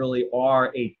 but we really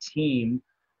are a team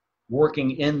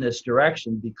working in this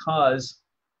direction, because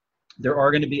there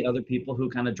are going to be other people who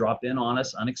kind of drop in on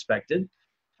us unexpected,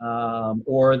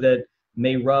 or that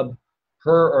may rub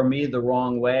her or me the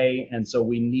wrong way. And so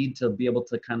we need to be able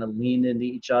to kind of lean into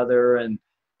each other and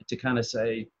to kind of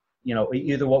say,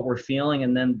 either what we're feeling,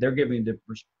 and then they're giving the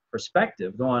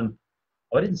perspective going,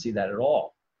 oh, I didn't see that at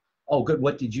all. Oh, good.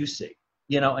 What did you see?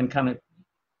 And kind of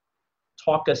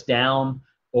talk us down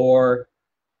or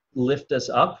lift us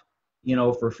up,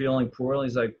 if we're feeling poorly.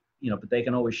 It's like, but they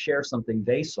can always share something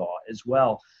they saw as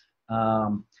well.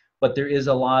 But there is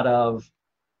a lot of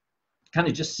kind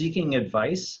of just seeking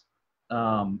advice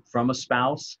from a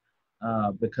spouse,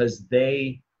 because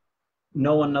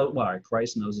no one knows, well,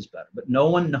 Christ knows us better, but no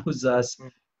one knows us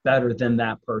better than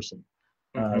that person.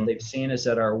 They've seen us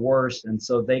at our worst, and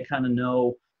so they kind of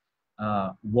know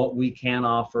what we can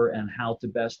offer and how to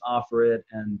best offer it.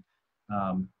 And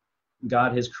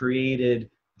God has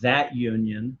created that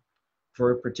union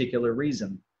for a particular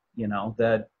reason,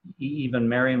 that even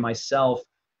Mary and myself,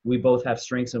 we both have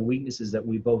strengths and weaknesses that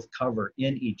we both cover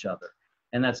in each other.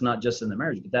 And that's not just in the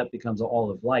marriage, but that becomes all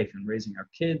of life, in raising our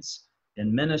kids,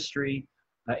 in ministry,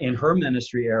 in her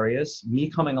ministry areas, me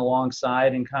coming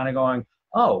alongside and kind of going,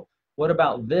 oh, what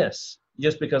about this?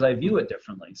 Just because I view it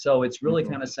differently. So it's really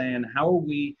kind of saying, how are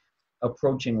we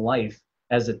approaching life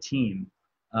as a team?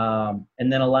 And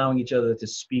then allowing each other to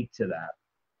speak to that.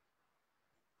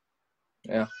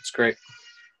 Yeah, it's great.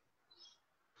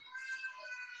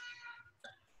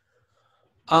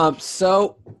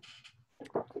 So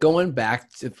going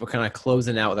back to, we're kind of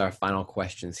closing out with our final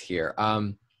questions here.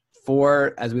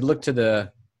 As we look to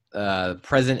the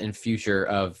present and future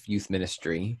of youth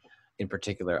ministry in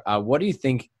particular, what do you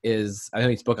think is, I know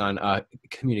you spoke on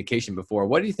communication before,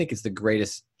 what do you think is the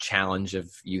greatest challenge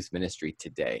of youth ministry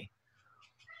today?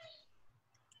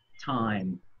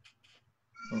 Time.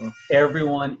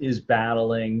 Everyone is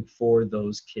battling for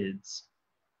those kids'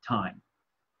 time,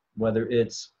 whether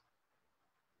it's,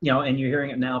 and you're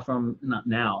hearing it now from, not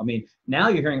now, I mean, now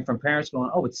you're hearing from parents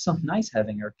going, oh, it's so nice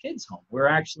having our kids home. We're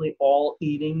actually all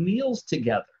eating meals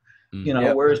together,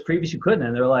 whereas previously you couldn't.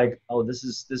 And they're like, oh, this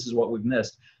is what we've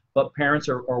missed. But parents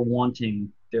are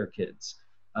wanting their kids.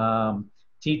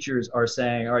 Teachers are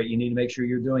saying, all right, you need to make sure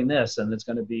you're doing this. And it's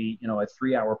going to be, a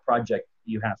 3-hour project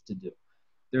you have to do.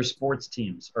 Their sports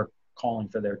teams are calling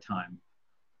for their time.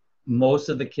 Most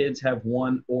of the kids have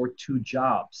 1 or 2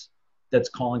 jobs that's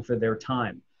calling for their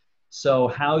time. So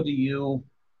time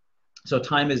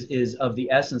is of the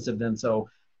essence of them. So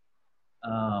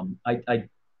I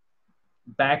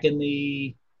back in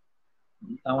the,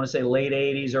 I want to say late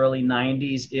 80s, early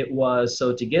 90s, it was,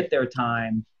 so to get their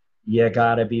time, you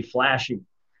got to be flashy.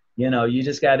 You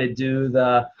just got to do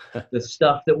the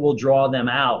stuff that will draw them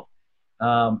out.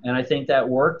 And I think that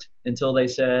worked until they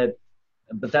said,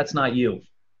 but that's not you.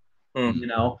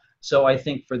 So I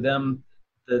think for them,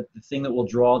 the thing that will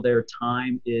draw their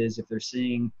time is if they're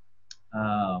seeing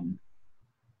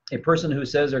a person who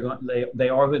says they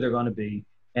are who they're going to be,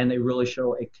 and they really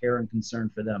show a care and concern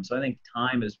for them. So I think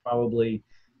time is probably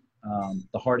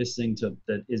the hardest thing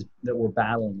that we're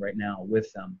battling right now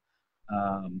with them.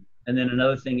 And then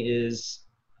another thing is,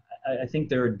 I think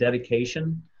their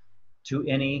dedication to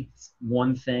any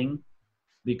one thing,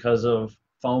 because of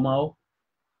FOMO,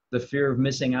 the fear of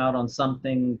missing out on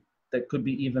something that could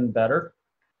be even better.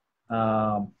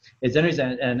 It's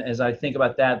interesting, and as I think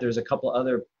about that, there's a couple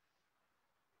other,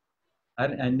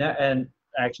 and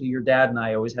actually your dad and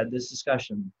I always had this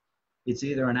discussion. It's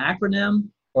either an acronym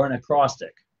or an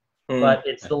acrostic, but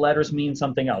it's the letters mean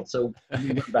something else. So we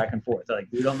went back and forth. Like,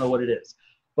 we don't know what it is.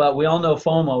 But we all know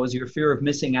FOMO is your fear of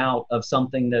missing out of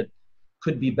something that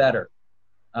could be better.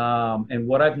 And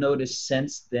what I've noticed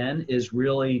since then is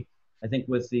really, I think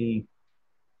with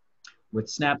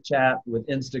Snapchat, with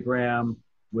Instagram,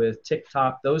 with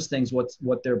TikTok, those things,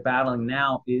 what they're battling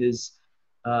now is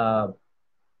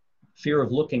fear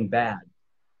of looking bad.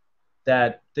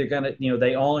 That they're gonna,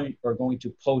 they only are going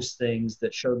to post things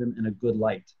that show them in a good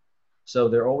light. So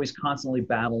they're always constantly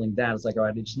battling that. It's like, all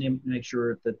right, I just need to make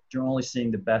sure that you're only seeing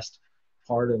the best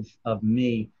part of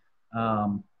me.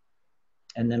 And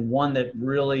then one that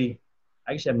really,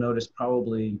 actually I've noticed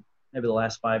probably maybe the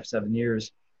last 5-7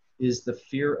 years, is the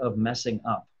fear of messing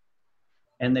up.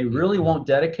 And they really won't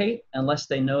dedicate unless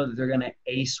they know that they're going to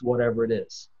ace whatever it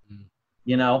is.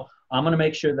 I'm going to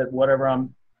make sure that whatever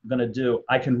I'm going to do,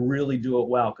 I can really do it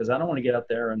well, because I don't want to get up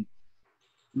there and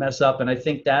mess up. And I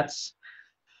think that's,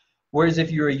 whereas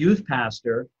if you're a youth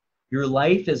pastor, your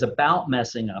life is about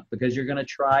messing up, because you're going to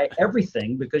try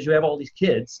everything because you have all these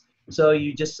kids. So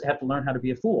you just have to learn how to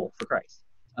be a fool for Christ.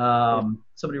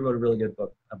 Somebody wrote a really good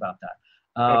book about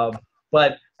that.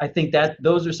 But I think that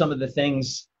those are some of the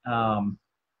things.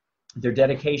 Their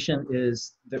dedication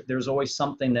is, there's always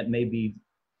something that may be,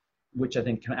 which I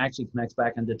think actually connects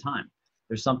back into time.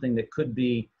 There's something that could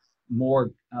be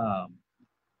more,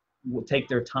 will take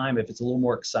their time if it's a little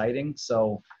more exciting.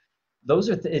 So those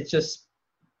are, it's just,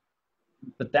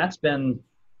 but that's been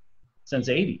since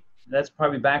 80. That's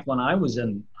probably back when I was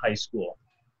in high school.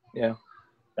 Yeah.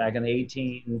 Back in the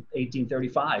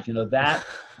 1835, that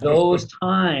those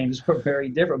times were very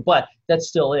different, but that's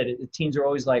still it. Teens are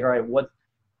always like, all right,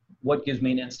 what gives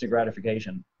me an instant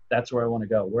gratification? That's where I want to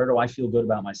go. Where do I feel good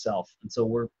about myself? And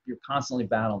so you're constantly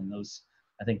battling those,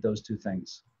 I think, those two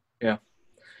things. Yeah.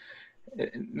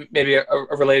 Maybe a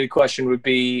related question would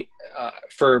be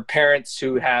for parents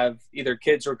who have either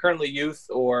kids who are currently youth,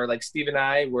 or like Steve and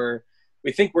I, where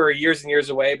we think we're years and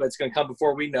years away, but it's going to come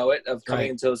before we know it, of coming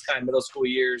into those kind of middle school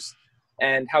years,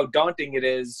 and how daunting it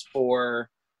is for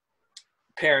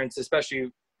parents,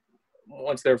 especially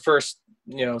once their first,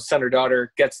 son or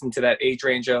daughter gets into that age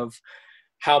range of,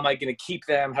 how am I going to keep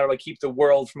them? How do I keep the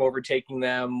world from overtaking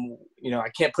them? I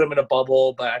can't put them in a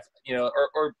bubble, but,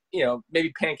 or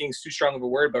maybe panicking is too strong of a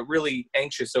word, but really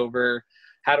anxious over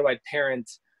how do I parent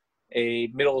a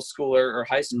middle schooler or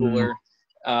high schooler.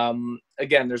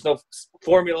 Again, there's no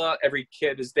formula. Every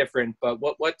kid is different, but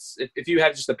what's, if you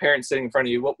had just a parent sitting in front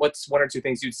of you, what's one or two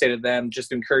things you'd say to them just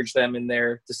to encourage them in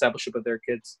their discipleship of their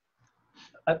kids?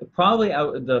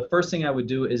 The first thing I would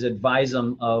do is advise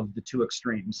them of the two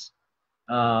extremes.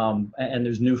 And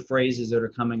there's new phrases that are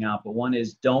coming out, but one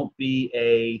is, don't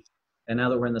be and now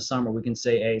that we're in the summer, we can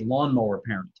say a lawnmower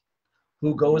parent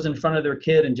who goes in front of their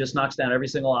kid and just knocks down every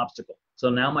single obstacle. So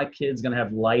now my kid's going to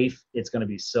have life. It's going to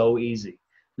be so easy.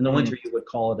 In the winter, you would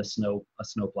call it a snow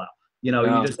plow.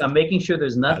 I'm making sure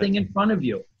there's nothing in front of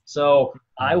you. So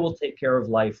I will take care of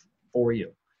life for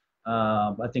you.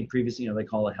 I think previously, they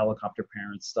call it helicopter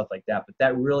parents, stuff like that. But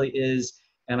that really is,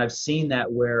 and I've seen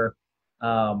that where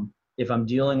if I'm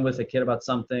dealing with a kid about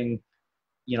something,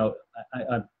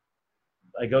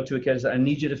 I go to a kid and say, I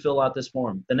need you to fill out this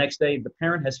form. The next day, the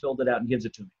parent has filled it out and gives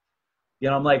it to me.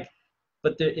 I'm like,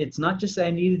 but it's not just that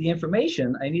I needed the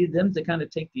information. I needed them to kind of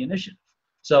take the initiative.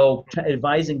 So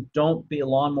advising, don't be a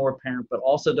lawnmower parent, but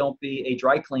also don't be a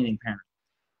dry cleaning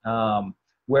parent,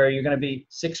 where you're going to be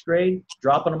 6th grade,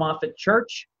 dropping them off at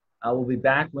church. I will be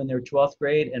back when they're 12th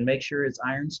grade and make sure it's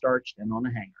iron starched and on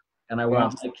a hanger. And I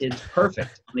want my kids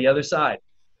perfect on the other side.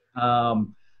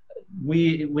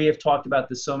 We have talked about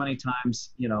this so many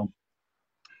times,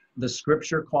 the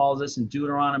scripture calls us in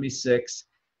Deuteronomy 6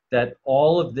 that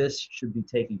all of this should be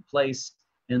taking place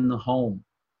in the home.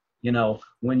 You know,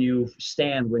 when you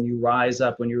stand, when you rise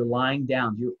up, when you're lying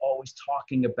down, you're always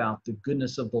talking about the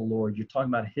goodness of the Lord. You're talking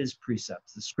about his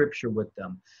precepts, the scripture with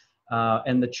them.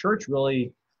 And the church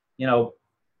really, you know,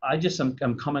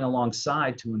 I'm coming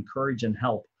alongside to encourage and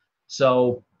help.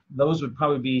 So those would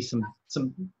probably be some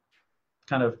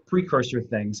kind of precursor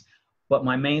things. But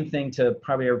my main thing to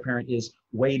probably every parent is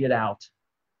wait it out.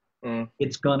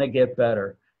 It's going to get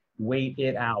better. Wait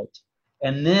it out.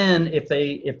 And then if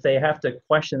they have to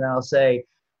question that, I'll say,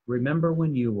 remember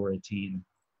when you were a teen?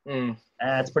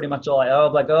 That's pretty much all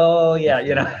oh yeah,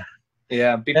 you know.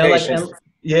 Yeah, be patient.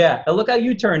 And look how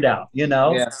you turned out, you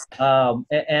know. Yes.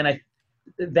 And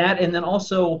then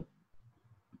also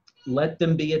let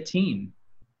them be a teen.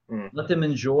 Let them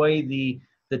enjoy the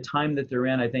time that they're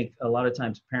in. I think a lot of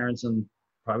times parents, and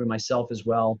probably myself as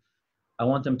well, I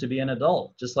want them to be an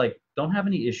adult. Just like, don't have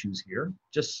any issues here.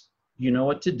 Just, you know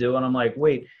what to do. And I'm like,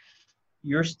 wait,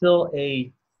 you're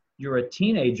a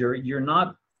teenager. You're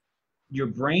not, your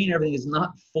brain, everything is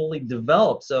not fully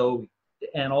developed. So,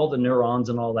 and all the neurons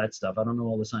and all that stuff, I don't know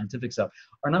all the scientific stuff,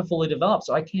 are not fully developed.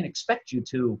 So I can't expect you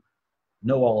to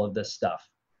know all of this stuff.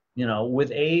 You know,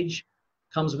 with age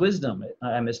comes wisdom.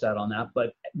 I missed out on that,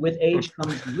 but with age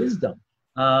comes wisdom.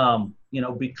 You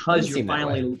know, because you're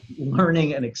finally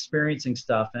learning and experiencing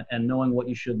stuff and knowing what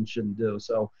you should and shouldn't do.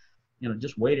 So, you know,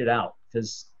 just wait it out,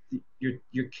 because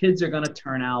your kids are going to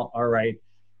turn out all right.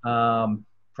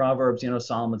 Proverbs, you know,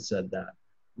 Solomon said that.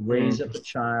 Raise up a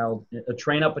child,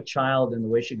 train up a child in the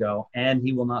way he should go, and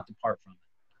he will not depart from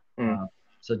it.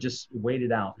 So just wait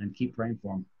it out and keep praying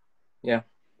for him. Yeah.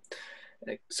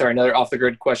 Sorry, another off the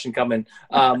grid question coming.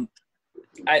 I'm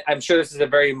sure this is a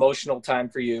very emotional time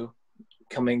for you,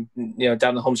 coming, you know,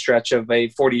 down the home stretch of a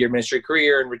 40-year ministry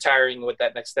career and retiring, what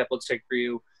that next step looks like for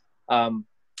you.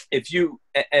 If you,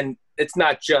 and it's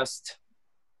not just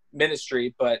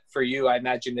ministry, but for you, I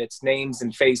imagine it's names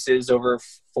and faces over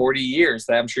 40 years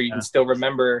that I'm sure you can still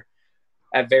remember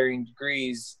at varying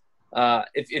degrees.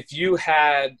 If you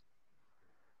had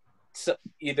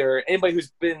either anybody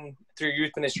who's been through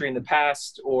youth ministry in the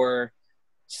past or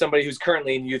somebody who's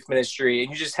currently in youth ministry,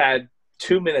 and you just had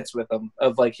 2 minutes with them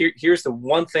of like, here's the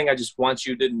one thing I just want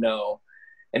you to know.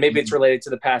 And maybe it's related to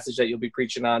the passage that you'll be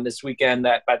preaching on this weekend,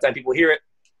 that by the time people hear it,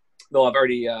 they'll have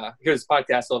already heard this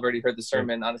podcast, they'll have already heard the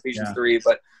sermon on Ephesians 3.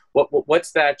 But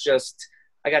what's that? Just,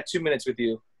 I got 2 minutes with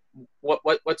you.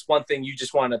 What's one thing you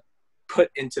just want to put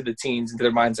into the teens, into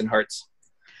their minds and hearts?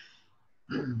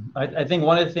 I think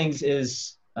one of the things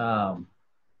is John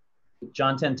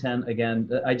 10:10 again.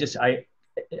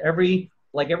 Every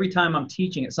time I'm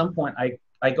teaching, at some point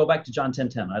I go back to John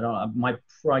 10:10.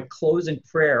 My closing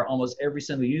prayer almost every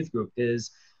single youth group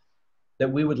is that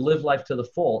we would live life to the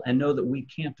full and know that we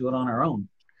can't do it on our own.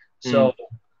 So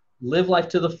live life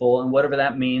to the full, and whatever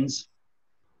that means,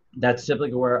 that's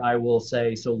typically where I will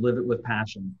say, so live it with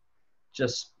passion.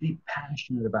 Just be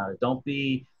passionate about it. Don't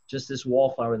be just this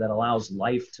wallflower that allows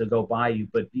life to go by you,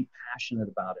 but be passionate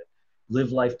about it.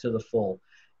 Live life to the full.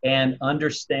 And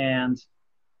understand,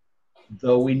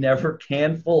 though we never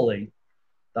can fully,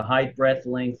 the height, breadth,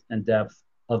 length, and depth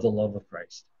of the love of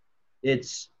Christ.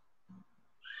 It's,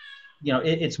 you know,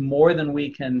 it's more than we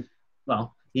can,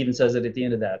 well, he even says it at the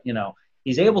end of that, you know,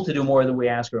 he's able to do more than we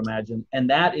ask or imagine. And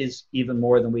that is even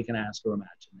more than we can ask or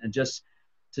imagine. And just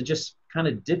kind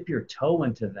of dip your toe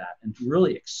into that and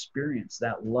really experience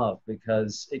that love,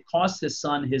 because it cost his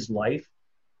son his life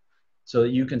so that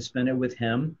you can spend it with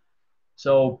him.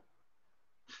 So,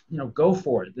 you know, go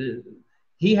for it.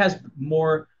 He has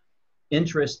more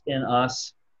interest in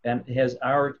us and has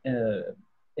our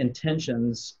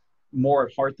intentions more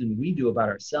at heart than we do about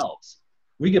ourselves.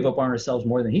 We give up on ourselves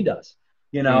more than he does,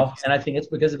 you know, and I think it's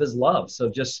because of his love. So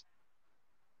just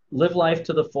live life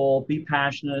to the full, be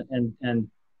passionate, and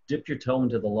dip your toe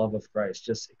into the love of Christ.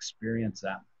 Just experience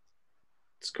that.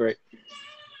 It's great.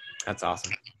 That's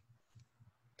awesome.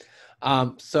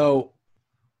 So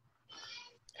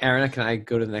Aaron, can I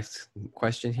go to the next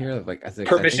question here? Like,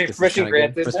 permission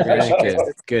granted.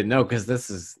 Good. No, because this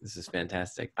is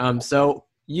fantastic. So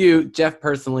you, Jeff,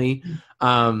 personally,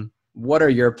 what are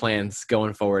your plans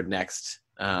going forward next?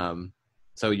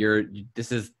 So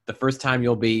this is the first time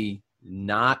you'll be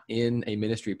not in a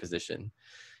ministry position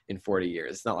in 40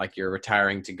 years. It's not like you're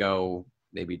retiring to go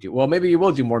maybe you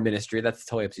will do more ministry. That's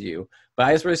totally up to you. But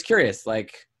I just was curious,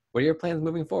 like, what are your plans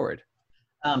moving forward?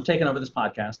 I'm taking over this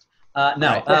podcast.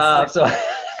 So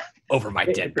over my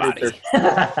dead body.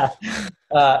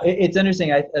 It's interesting.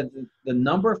 The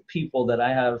number of people that I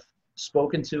have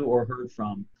spoken to or heard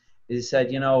from is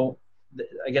said, you know,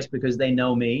 I guess because they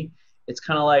know me, it's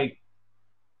kind of like,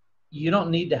 you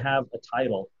don't need to have a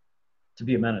title to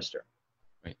be a minister.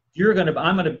 Right.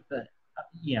 I'm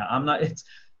not, it's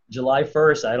July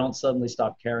 1st. I don't suddenly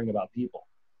stop caring about people.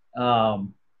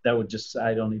 That would just,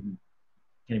 can't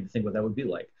even think what that would be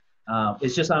like.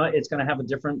 It's just, it's going to have a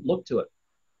different look to it.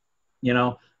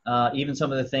 Even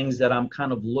some of the things that I'm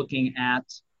kind of looking at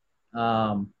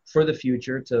for the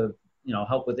future to,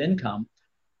 help with income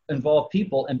involve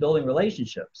people and building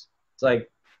relationships. It's like,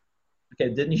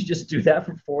 okay, didn't you just do that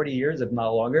for 40 years, if not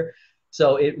longer?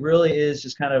 So it really is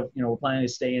just kind of, we're planning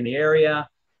to stay in the area.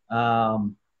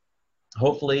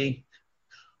 Hopefully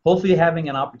having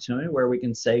an opportunity where we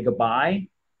can say goodbye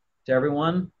to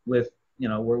everyone with,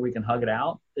 where we can hug it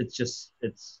out. This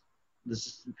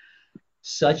is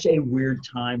such a weird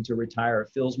time to retire. It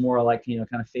feels more like, kind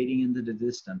of fading into the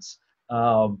distance.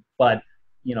 But,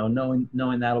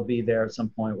 knowing that'll be there at some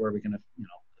point where we can,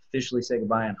 officially say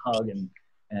goodbye and hug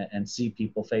and see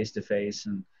people face to face.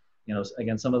 And,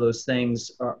 again, some of those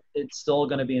things it's still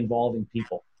going to be involving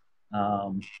people.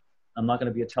 I'm not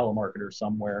going to be a telemarketer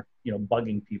somewhere,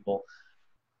 bugging people.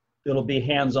 It'll be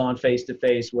hands-on,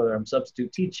 face-to-face, whether I'm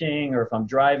substitute teaching or if I'm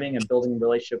driving and building a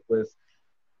relationship with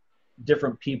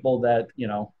different people that,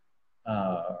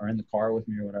 are in the car with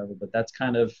me or whatever. But that's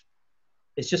kind of,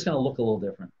 it's just going to look a little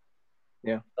different.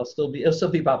 Yeah. It'll still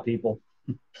be about people.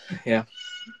 Yeah.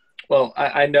 Well,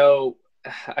 I know,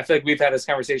 I feel like we've had this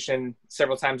conversation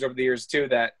several times over the years too,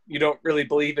 that you don't really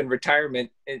believe in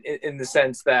retirement in the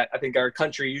sense that I think our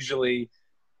country usually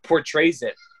portrays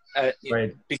it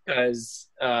right. because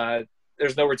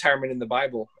there's no retirement in the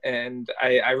Bible. And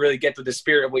I really get to the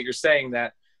spirit of what you're saying,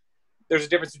 that there's a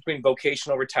difference between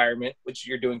vocational retirement, which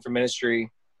you're doing for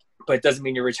ministry, but it doesn't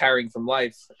mean you're retiring from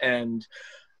life. And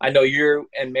I know you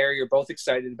and Mary are both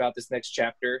excited about this next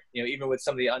chapter, even with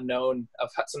some of the unknown of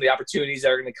some of the opportunities that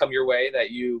are going to come your way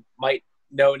that you might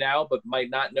know now, but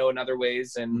might not know in other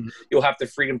ways. And you'll have the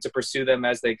freedom to pursue them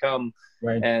as they come.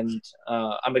 Right. And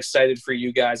I'm excited for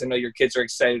you guys. I know your kids are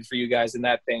excited for you guys in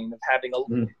that vein of having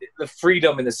the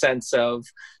freedom in the sense of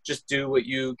just do what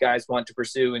you guys want to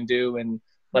pursue and do, and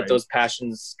let those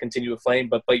passions continue to flame.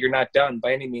 But you're not done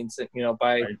by any means,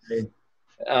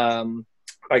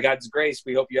 by God's grace,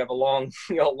 we hope you have a long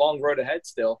road ahead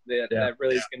still. That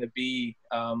really is going to be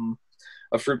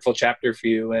a fruitful chapter for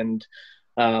you. And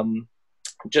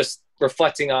just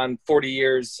reflecting on 40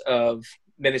 years of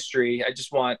ministry, I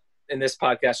just want in this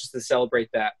podcast just to celebrate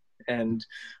that. And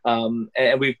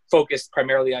we've focused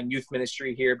primarily on youth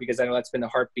ministry here because I know that's been the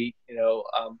heartbeat,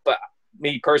 but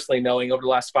me personally knowing over the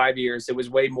last 5 years, it was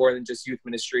way more than just youth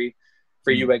ministry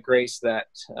for you at Grace, that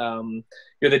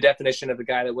you're the definition of a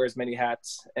guy that wears many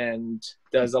hats and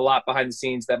does a lot behind the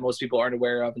scenes that most people aren't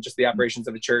aware of, and just the operations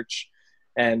of a church.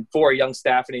 And for a young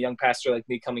staff and a young pastor like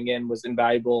me coming in was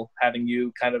invaluable, having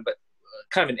you kind of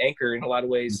an anchor in a lot of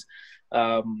ways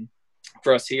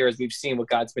for us here, as we've seen what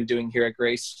God's been doing here at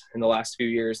Grace in the last few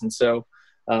years. And so,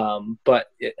 but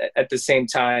at the same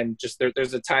time, just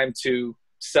there's a time to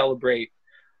celebrate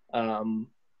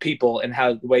people and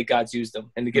how the way God's used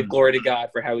them, and to give glory to God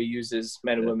for how he uses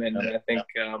men and women. And I think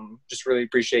just really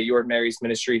appreciate your and Mary's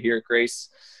ministry here at Grace,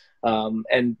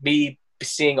 and me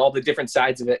seeing all the different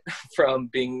sides of it from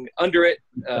being under it.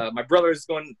 My brother's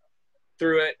going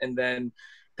through it, and then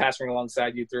pastoring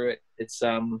alongside you through it. It's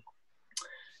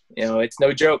it's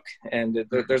no joke, and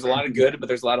there's a lot of good, but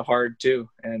there's a lot of hard too.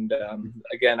 And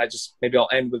again, maybe I'll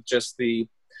end with just the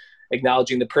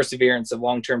acknowledging the perseverance of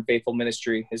long-term faithful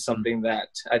ministry is something that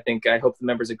I hope the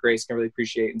members of Grace can really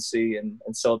appreciate and see and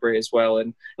celebrate as well.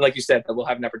 And like you said, that we'll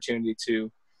have an opportunity to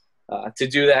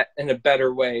do that in a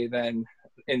better way than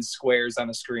in squares on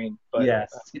a screen. But I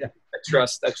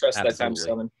trust that time's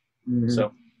coming.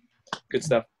 So good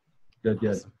stuff. Good.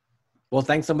 Awesome. Well,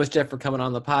 thanks so much, Jeff, for coming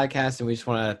on the podcast. And we just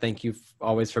want to thank you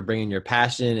always for bringing your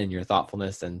passion and your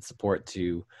thoughtfulness and support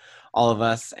to all of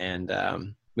us. And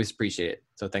we just appreciate it.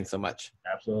 So thanks so much.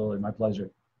 Absolutely. My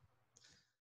pleasure.